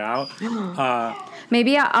change it out.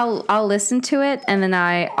 Maybe I'll listen to it and then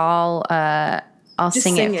I'll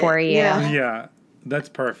sing it for you. Yeah, that's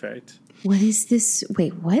perfect. What is this?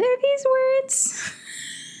 Wait, what are these words?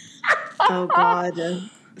 Oh God,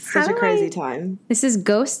 such a crazy time. This is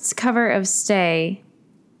Ghost's cover of Stay.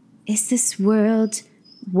 Is this world?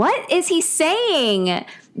 What is he saying?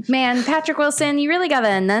 Man, Patrick Wilson, you really got to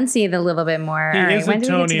enunciate a little bit more. He is a when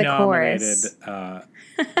do we get to the Tony-nominated chorus?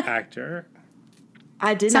 actor.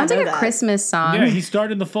 I did Sounds not know like a that. Christmas song. Yeah, he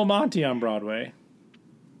starred in The Full Monty on Broadway.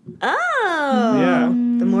 Oh. Yeah.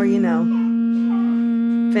 The more you know.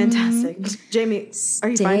 Fantastic. Jamie, are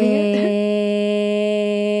you finding it?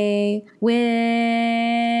 Stay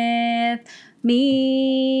with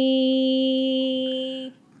me.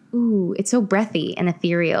 Ooh, it's so breathy and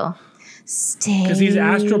ethereal. Stay. Because he's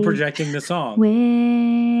astral projecting the song.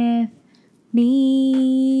 With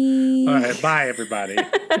me. All right, bye, everybody.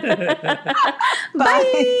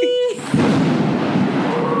 Bye.